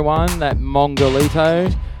electro one, that Mongolito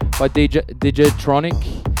by Digitronic.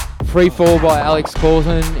 Free Fall by Alex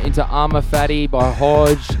Corson into Armour Fatty by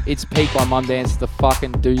Hodge. It's Peak by Mum Dance, the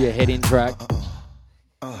fucking do your head in track.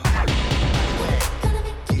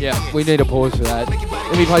 Yeah, we need a pause for that.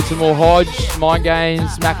 Then we played some more Hodge, Mind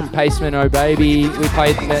Games, Mac and Paceman, Oh Baby. We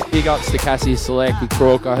played big ups to Cassius Select with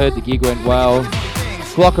Crook. I heard the gig went well.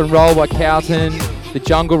 Block and Roll by Carlton. The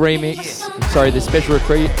Jungle remix, the special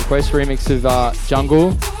request remix of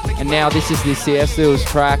Jungle. And now this is the CS Steelers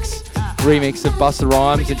Tracks remix of Busta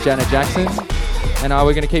Rhymes and Janet Jackson. And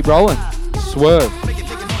we're going to keep rolling. Swerve.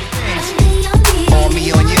 All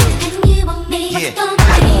me on you. Yeah.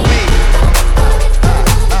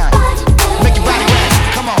 Make your body wet.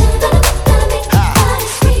 Come on. Make your body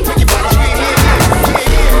scream.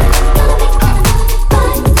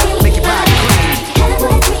 Make your body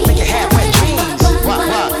clean. Make your hair wet dreams.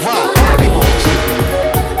 Rock.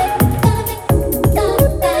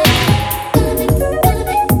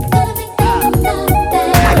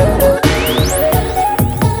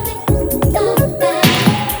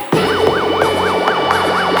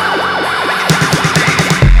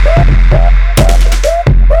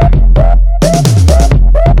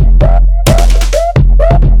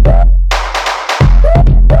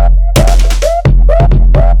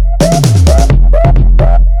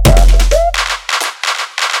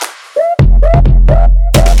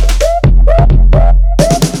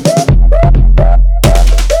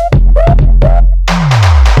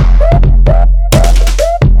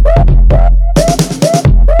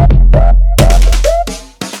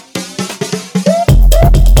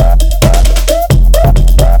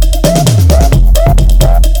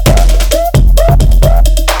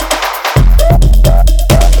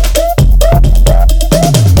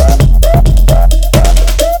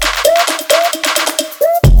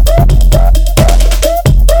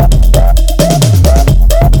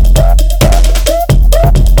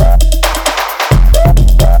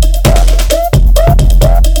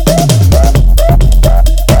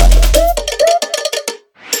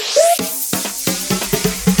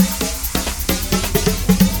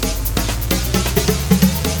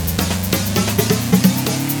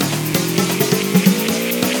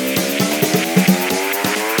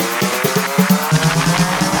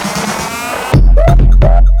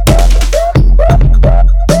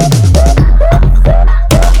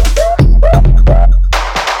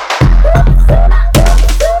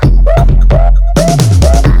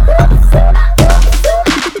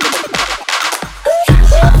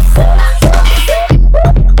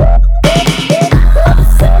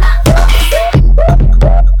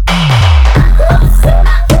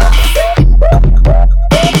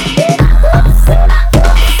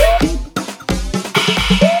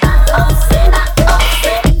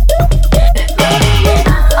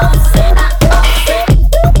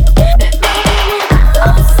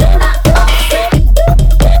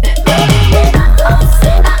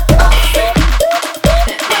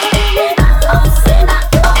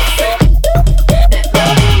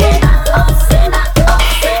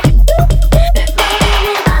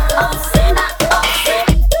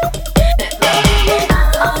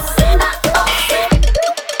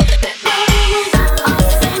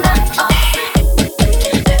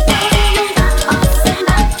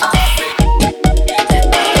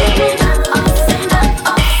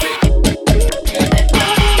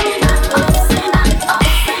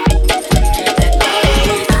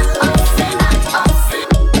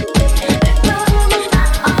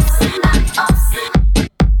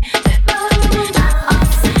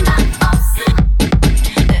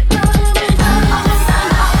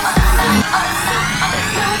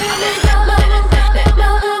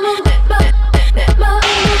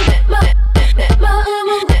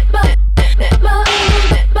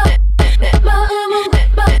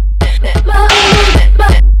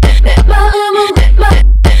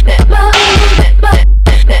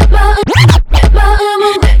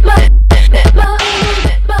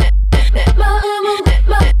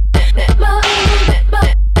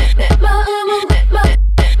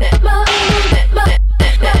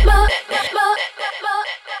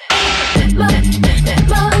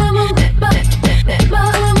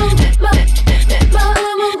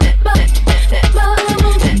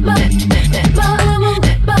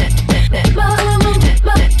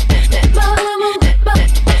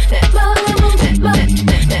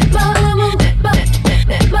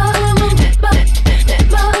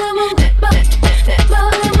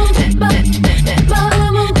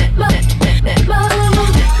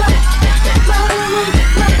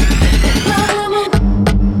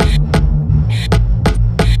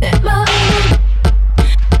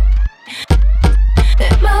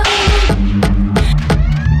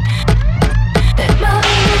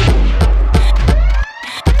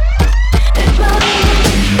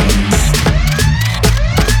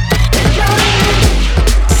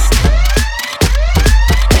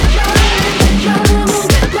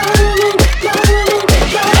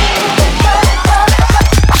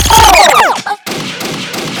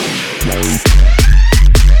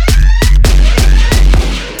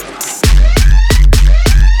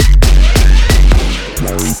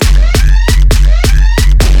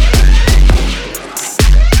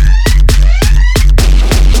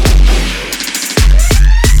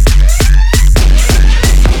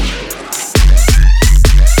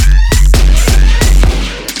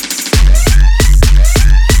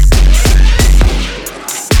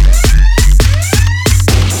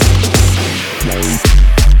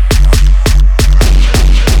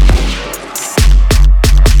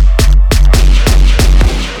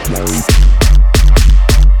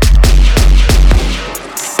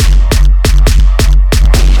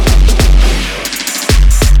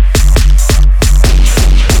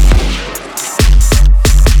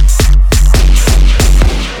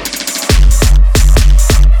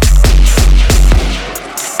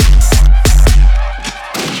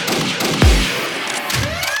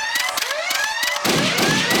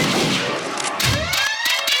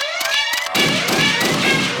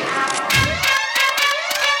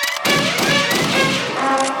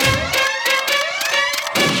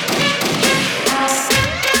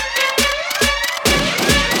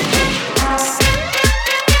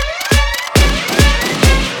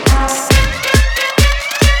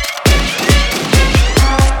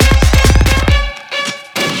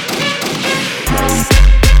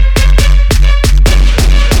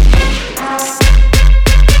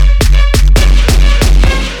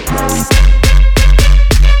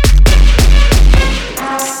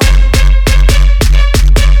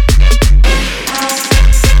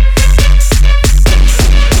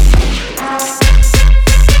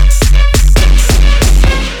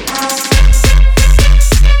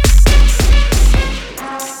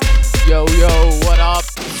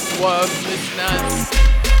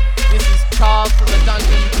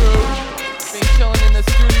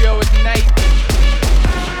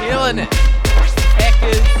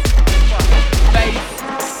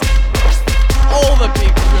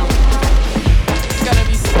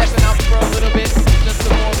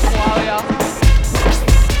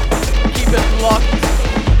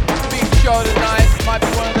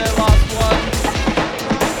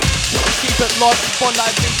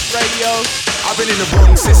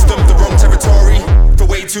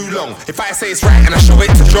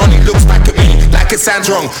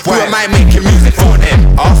 Sounds wrong. Who am I making music for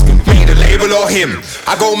them? Asking me the label or him.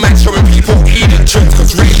 I go mad showing people eating tunes,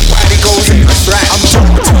 cause really why they goes in. That's right. I'm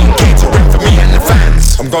torn between catering for me and the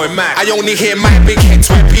fans. I'm going mad. I only hear my big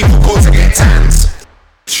hits where people go to get tans.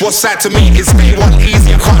 What's sad to me is they want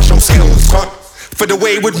easy, I can't show skills. For the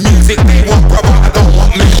way with music, they want brother, I don't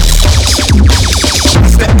want me. I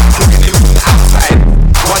step back looking in from the outside,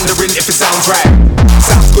 wondering if it sounds right.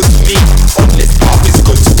 Sounds good to me. On this path it's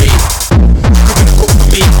good to be.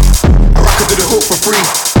 Me, or I could do the hook for free.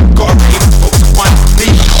 Got a rave, book to one,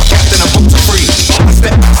 leave. Captain, I'm booked to free. I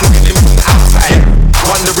step back looking in from the outside,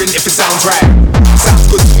 wondering if it sounds right.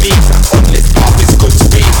 Sounds good to me. On this path it's good to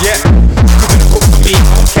be. Yeah, could do the hook for me.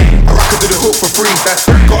 Okay, or I could do the hook for free. That's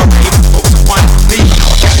right. Got a rave, book to one, leave.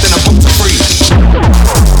 Captain, I'm booked to free.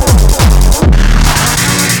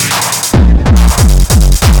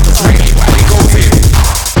 That's really why we go here.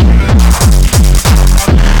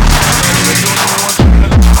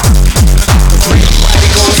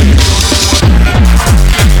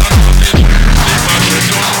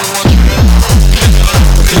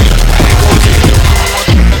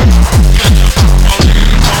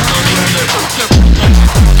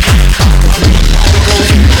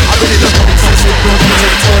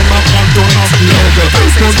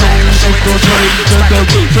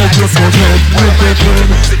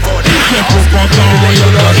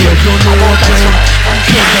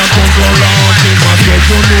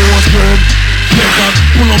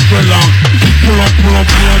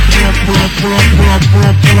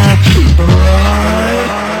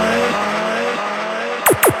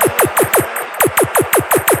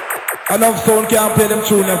 Enough sound can't play them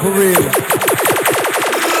tune for real.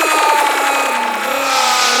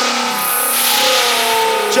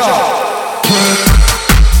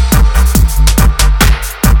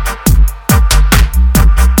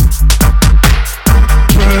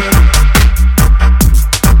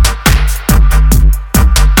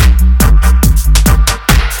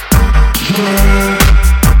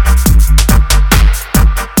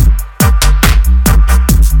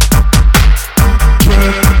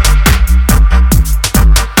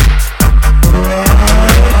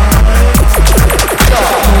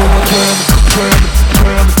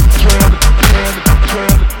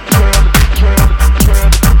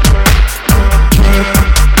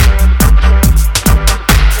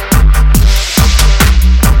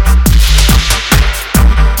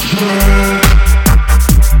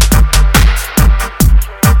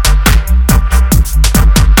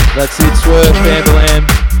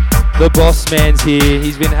 The boss man's here.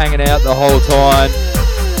 He's been hanging out the whole time.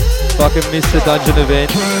 Fucking missed the dungeon event.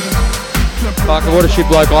 Fucking what a shit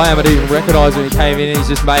bloke I am. I didn't even recognise when he came in. He's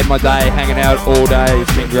just made my day, hanging out all day.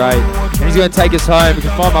 It's been great. And he's going to take us home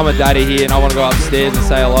because my mum and dad are here and I want to go upstairs and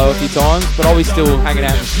say hello a few times. But I'll be still hanging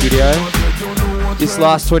out in the studio. This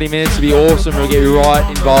last 20 minutes will be awesome. We'll get right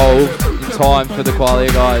involved in time for the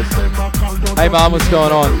Qualia guys. Hey Mum, what's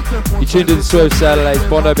going on? You tuned to the Swerve Saturdays,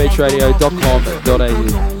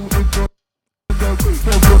 bondobeachradio.com.au.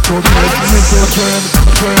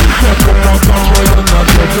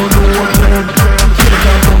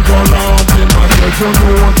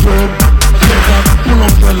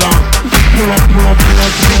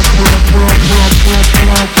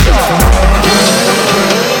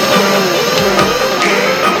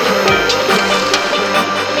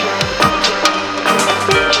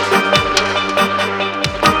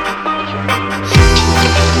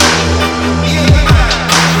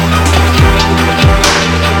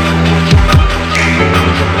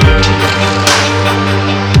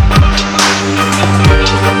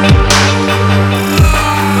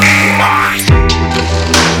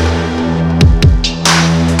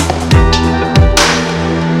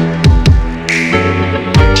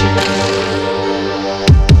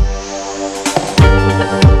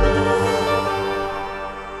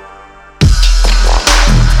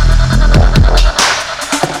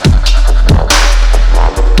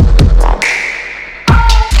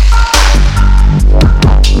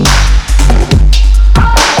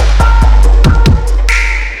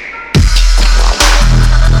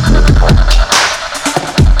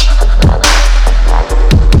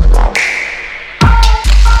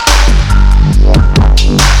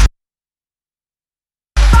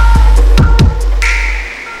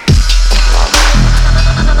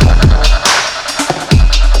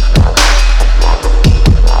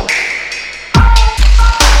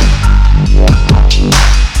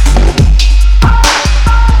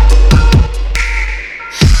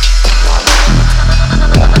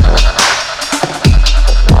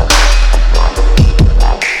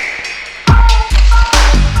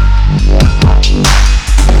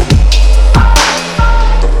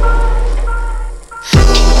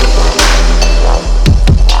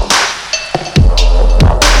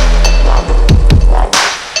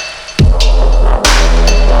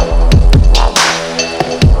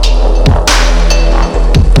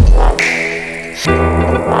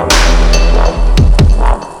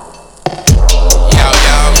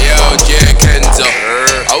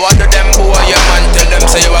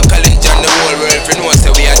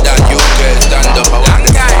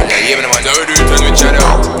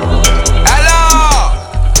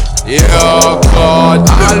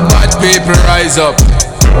 Up,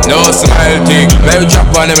 no smile thing. Let you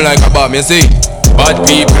drop on them like a bomb, you see? Bad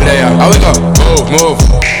people there. How we go? Move.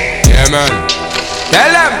 Yeah, man.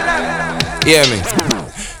 Tell them. Hear me.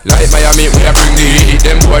 Like Miami, we a bring the heat.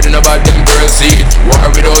 Them boy don't know about them girls see it. War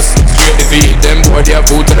with us, straight defeat. Them boy they have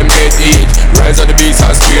food to them get eat. Rise of the beats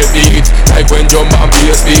and straight beat. Like when jump and play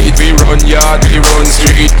speed. We run yard, we run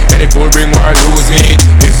street. Any fool bring war, lose meat.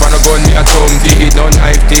 If I no gun, me a thumb teeth. No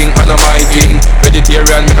knife thing, I no my thing.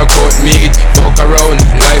 Vegetarian, me no cut meat. Fuck around,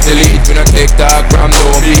 life delete. We no take talk from no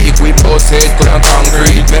bleak. We post it, could on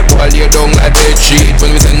concrete. Make boy lay down like bed sheet.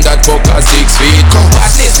 When we send that fuck at 6 feet. Come at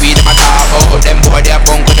this weed, I'm a top out. Them boy they a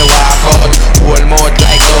punk when they walk out. Whole mouth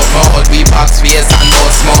like no mouth. We box face and no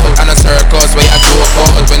smoke. And a circus where you joke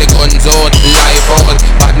out. When the guns out, life out.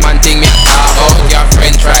 Bad man thing me a talk out. Your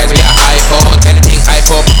french fries we a hype out. Anything hype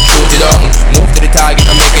up, shoot it down. Move to the target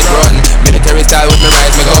and make it run. Military style with me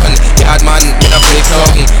rise my gun. Yard man, me no play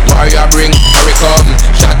tongue. Warrior bring, hurry come.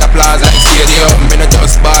 Shot applause like stadium. Me no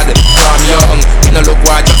just bad, from young. Me no look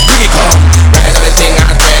wide, just bring it come. Rise of the thing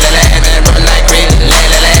and spray lele. Me run like rain,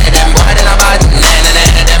 lele. Them boy they no bad, lele.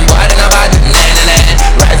 Them boy they no bad, lele.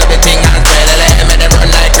 Rise of the thing and spray lele. Me them run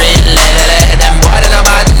like rain, lele. Them boy they no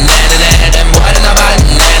bad, lele. Them boy they no bad,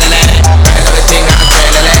 lele. Rise of the thing and spray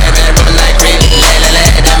lele. Me them run like rain, lele.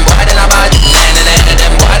 Them boy they no bad, lele.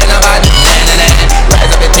 Them boy they no bad, lele.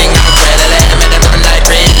 Rise of the thing and spray lele. Me them run like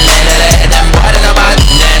rain, lele. Them boy they no bad,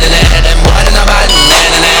 lele. Them boy they no bad, lele.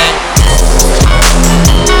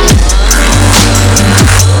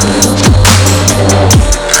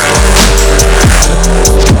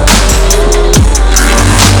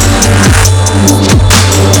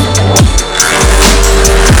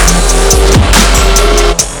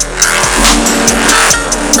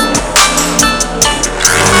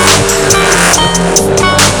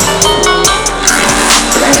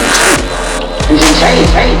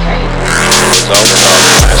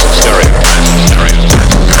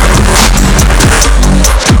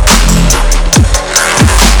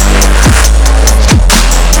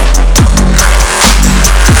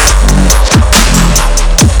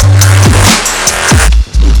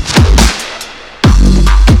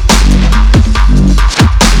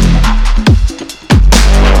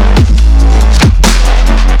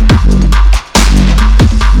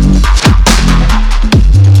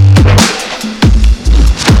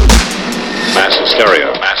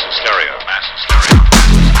 stereo, massive stereo, massive stereo.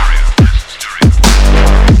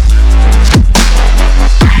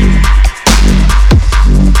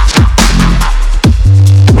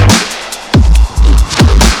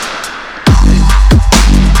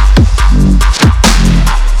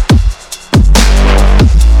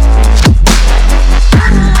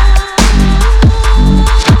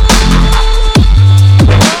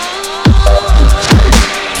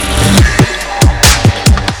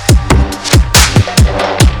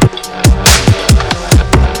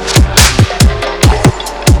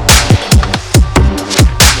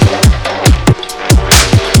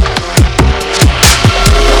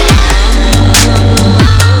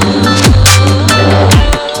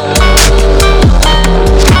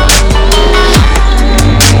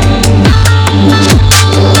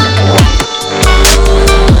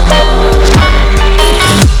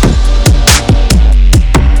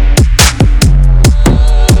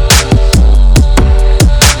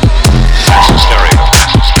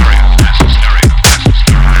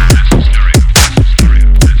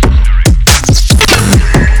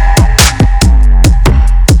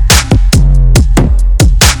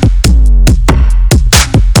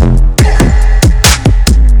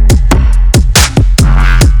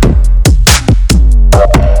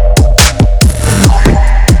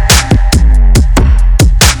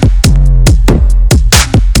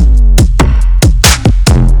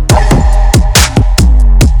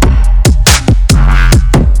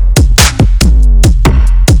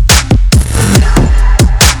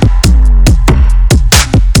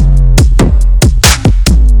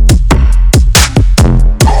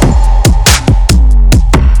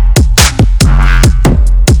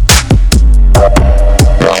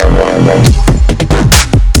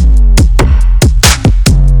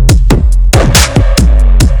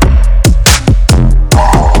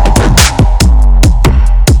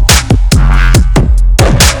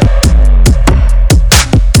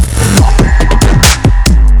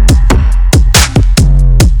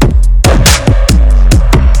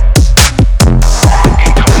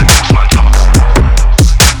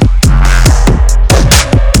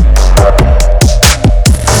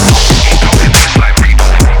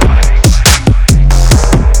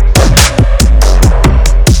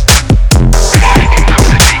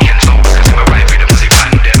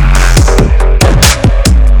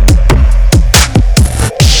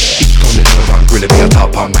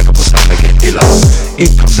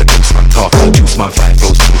 It comes the baseline talker, juice my vibe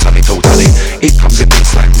flows totally, totally. It comes the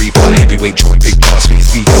baseline reaper, heavyweight joint, big boss, me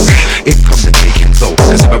speakers. It comes the taking soul,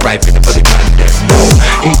 cause I'm arriving for the man them know.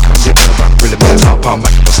 It comes the urban grill, me a top on my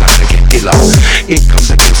boss, I'm again killer. It comes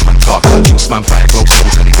the baseline talker, juice my vibe flows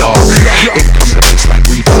totally dark. It comes the baseline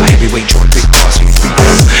reaper, heavyweight joint, big boss, me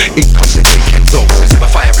speakers. It comes the taking soul, cause I'm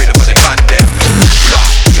fire rhythm for the man them.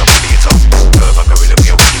 You're really it up, urban gorilla, me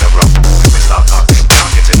a wicked and rough. We start talking, can't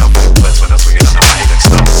get enough words when I'm swinging on the mic and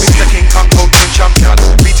stuff. It's the King Kong, King champion,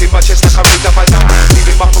 beating my chest like a ring of a dam.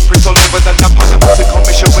 Leaving my footprints all over the lap on the music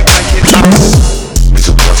commission with my kids.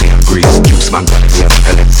 Little party and grease, juice man, quality and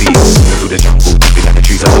LNCs. Through the jungle, deep in the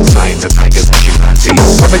trees, I want signs of tigers and chimpanzees.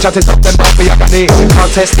 When we chatted up, then back for Aka Nait.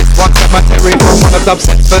 Can't test this one cemetery. From one of the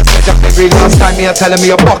upsets, first legendary. Last time me a telling me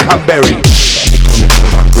a buck and berry.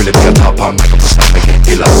 Grilling me a top on microphone, start making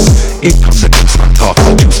killer. It comes the juice man talk,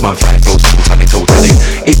 juice man five flows totally, totally.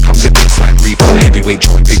 It comes the baseline reaper, heavyweight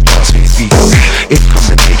joint, big boss, me speaker. It comes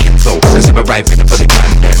the taking soul, cause I'm arriving for the man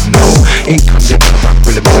them know. It comes the urban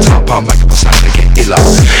grilling me a top on microphone, start making killer.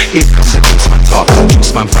 It comes the juice man talk,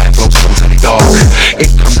 juice man five flows totally dark.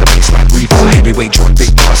 It comes the baseline reaper, heavyweight joint,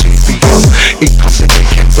 big boss, me speaker. It comes the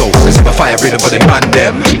taking soul, cause I'm a fire rhythm for the man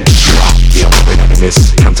them. Yeah, I'm going on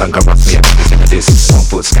this. Can't caress me, I'm in this. 1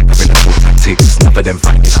 foot scattering the full tactics. None of them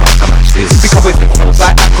find it hard to match this. Because with the flows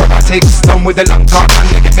like acrobatics, done with the long talk and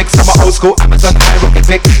leg mix. I'm a old school Amazon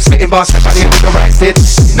hieroglyphic, spitting bars, especially with the right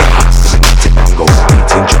hits. Nah, cause I'm not in bongo,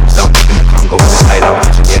 beating drums down in the Congo. The style I'm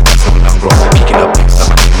watching, yeah, that's no long road. Picking up things that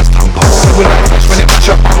my name is Tombo. So when I flash when it mash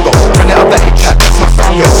up bongo, run it up the hit track, that's my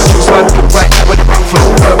song. Choose one, right now with the wrong flow.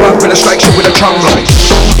 Urban with a strike shit with a drum roll.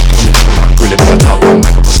 Grilling me a top on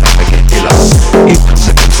microphone, start again killer. It comes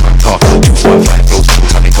the baseline talk, juice my vibe flows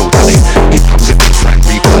totally, totally. It comes the baseline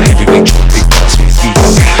reaper, heavyweight joint, big boss, me speaker.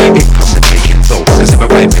 It comes the taking soul, cause I'm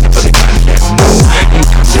arriving for the man them know. It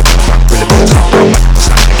comes the baseline grilling me a top on microphone,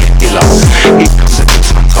 start again killer. It comes the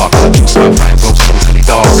baseline talk, juice my vibe flows totally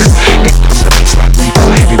dark. It comes the baseline reaper,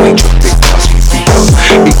 heavyweight joint, big boss, me speaker.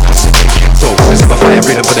 It comes the taking soul, cause I'm a fire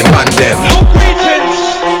rhythm for the man them. No greetings,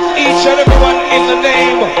 each and everyone in the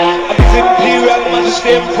name of His Imperial Majesty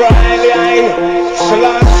Emperor Haile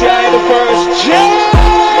Selassie the First.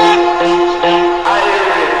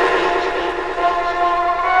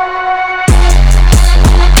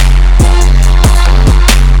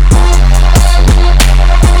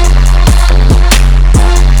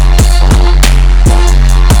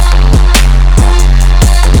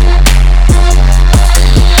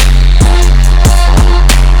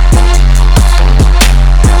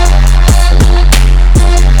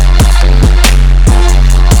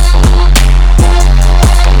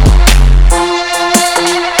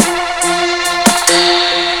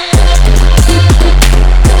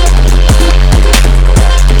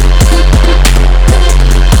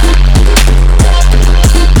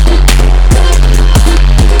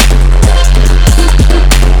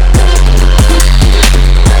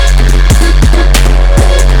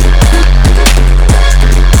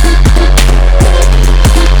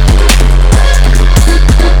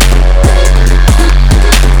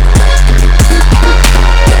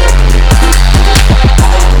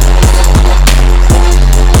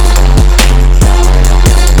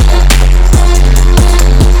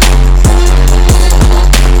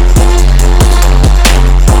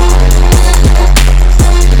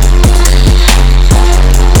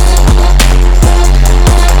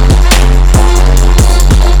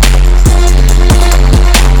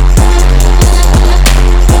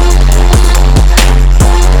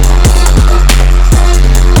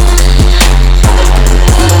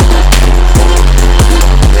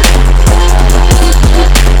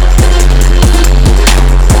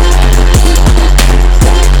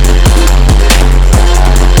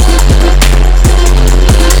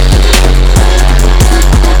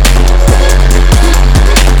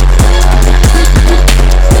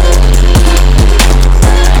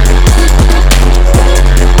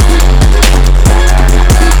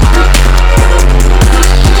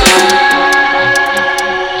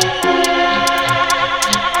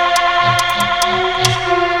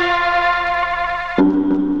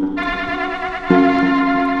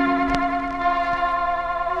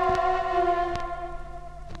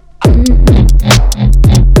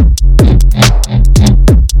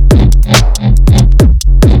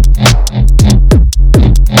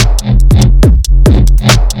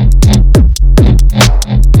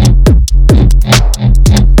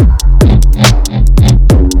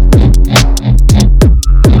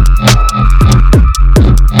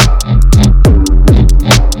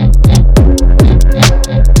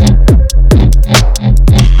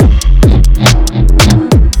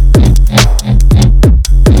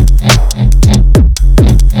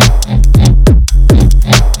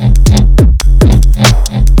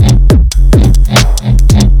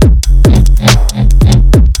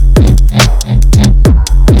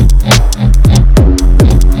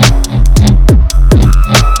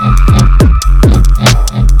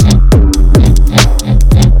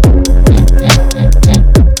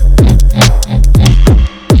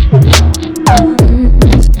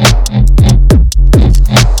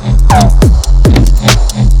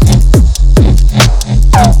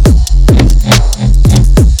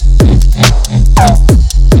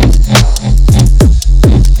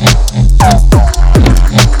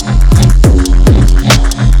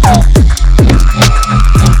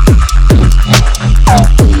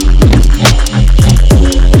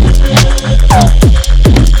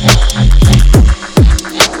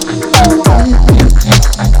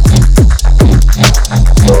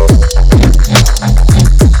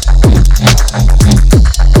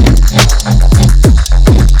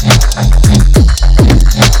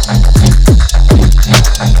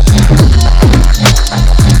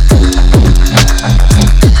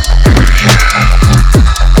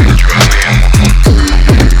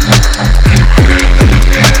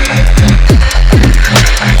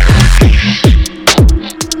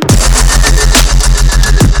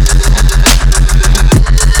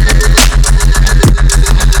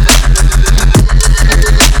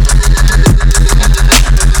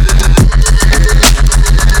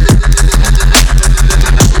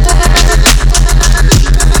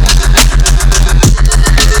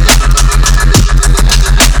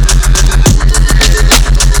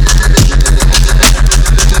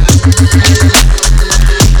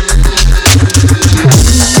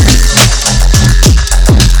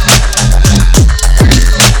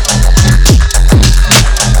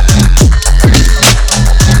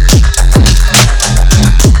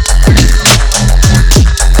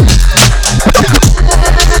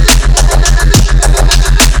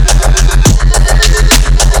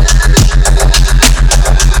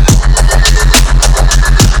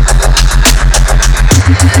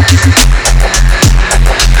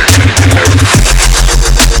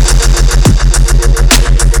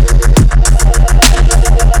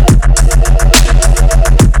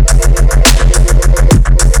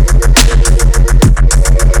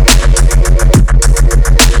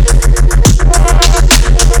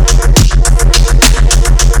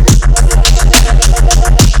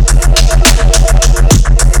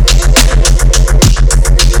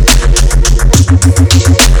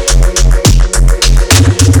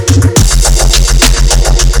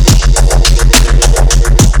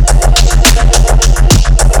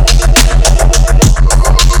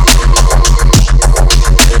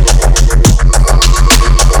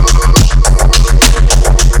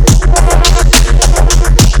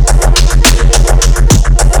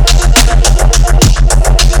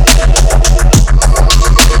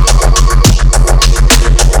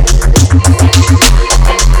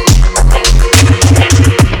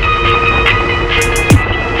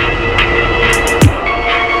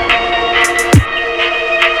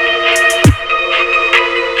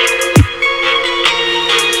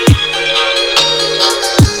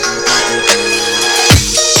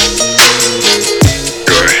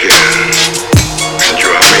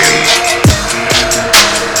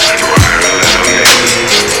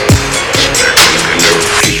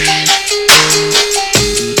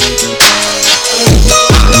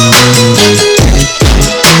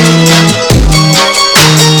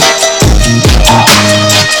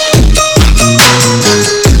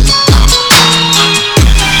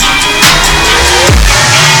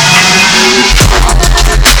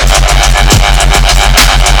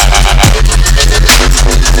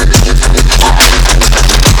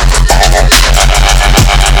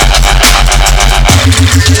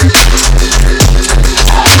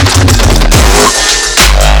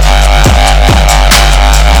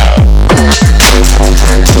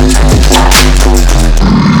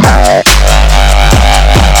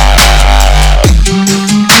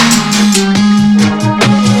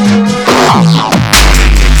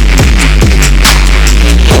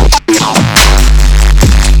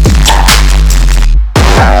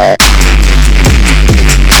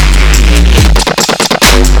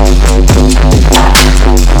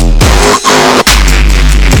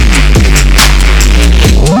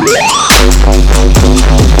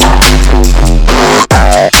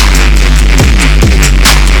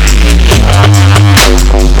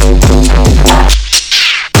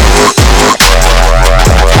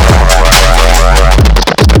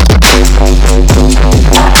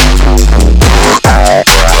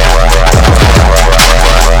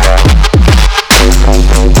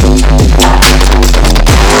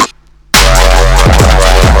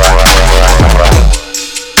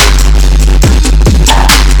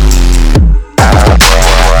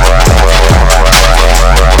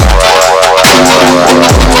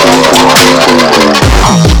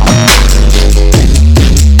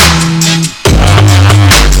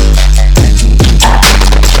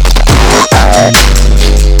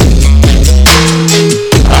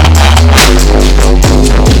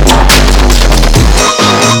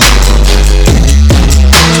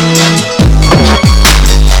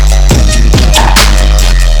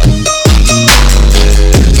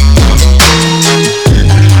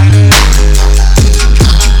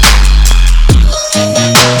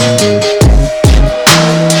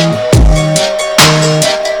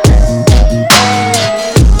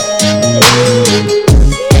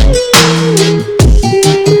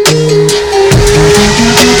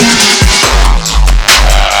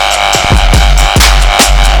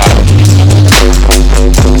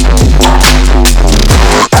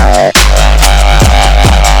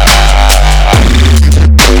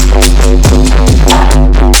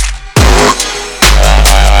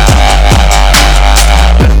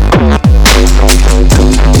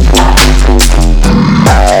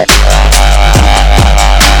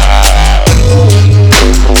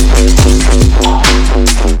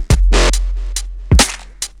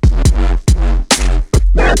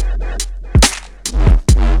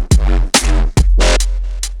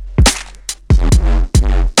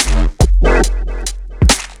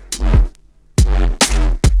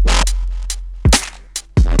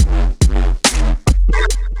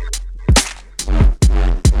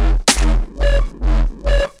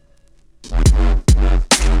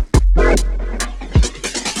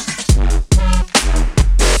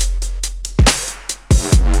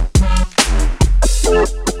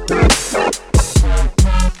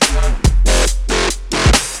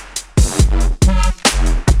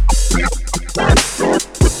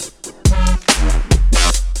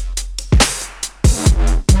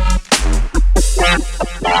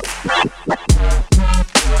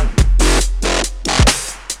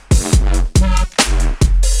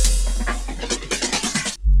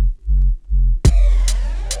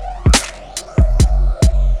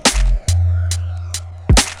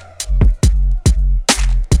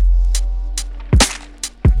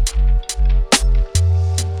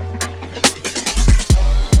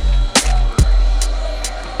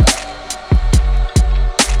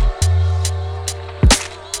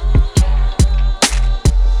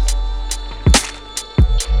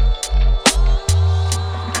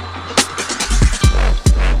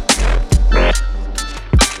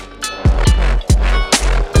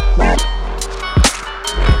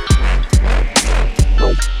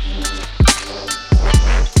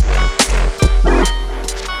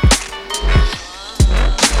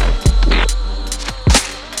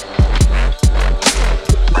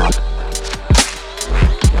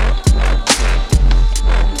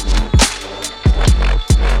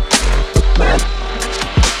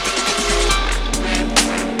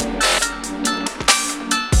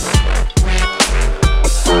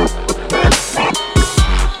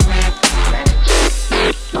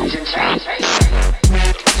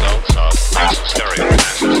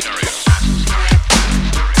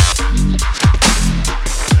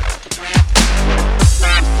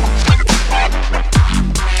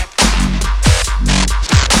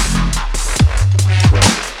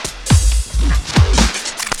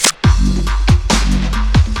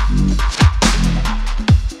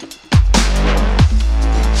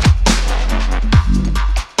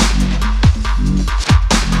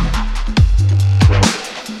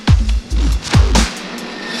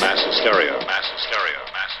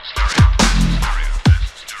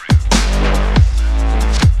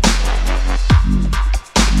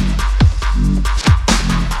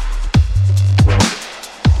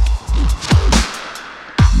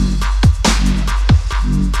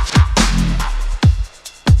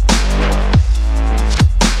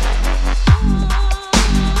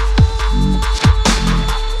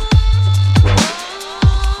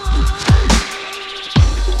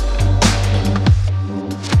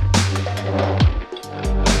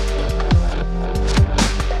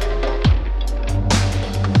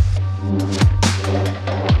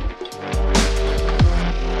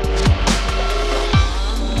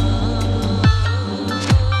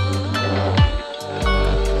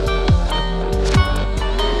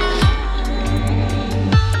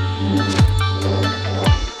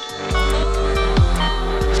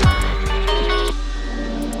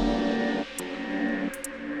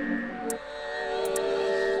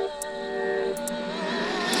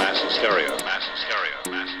 massive stereo,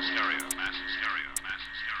 massive stereo, massive stereo,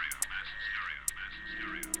 massive stereo, massive stereo,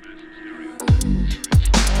 massive stereo,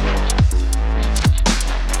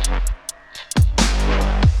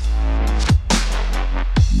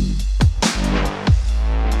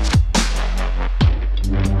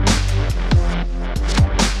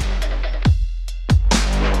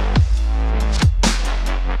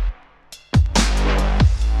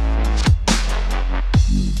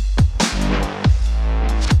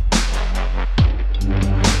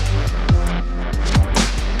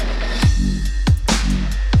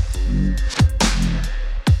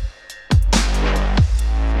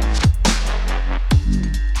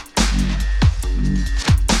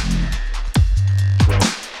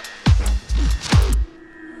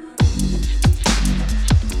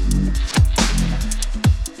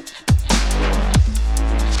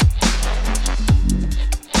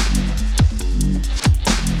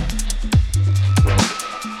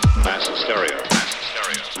 massive stereo, massive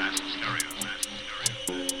stereo, massive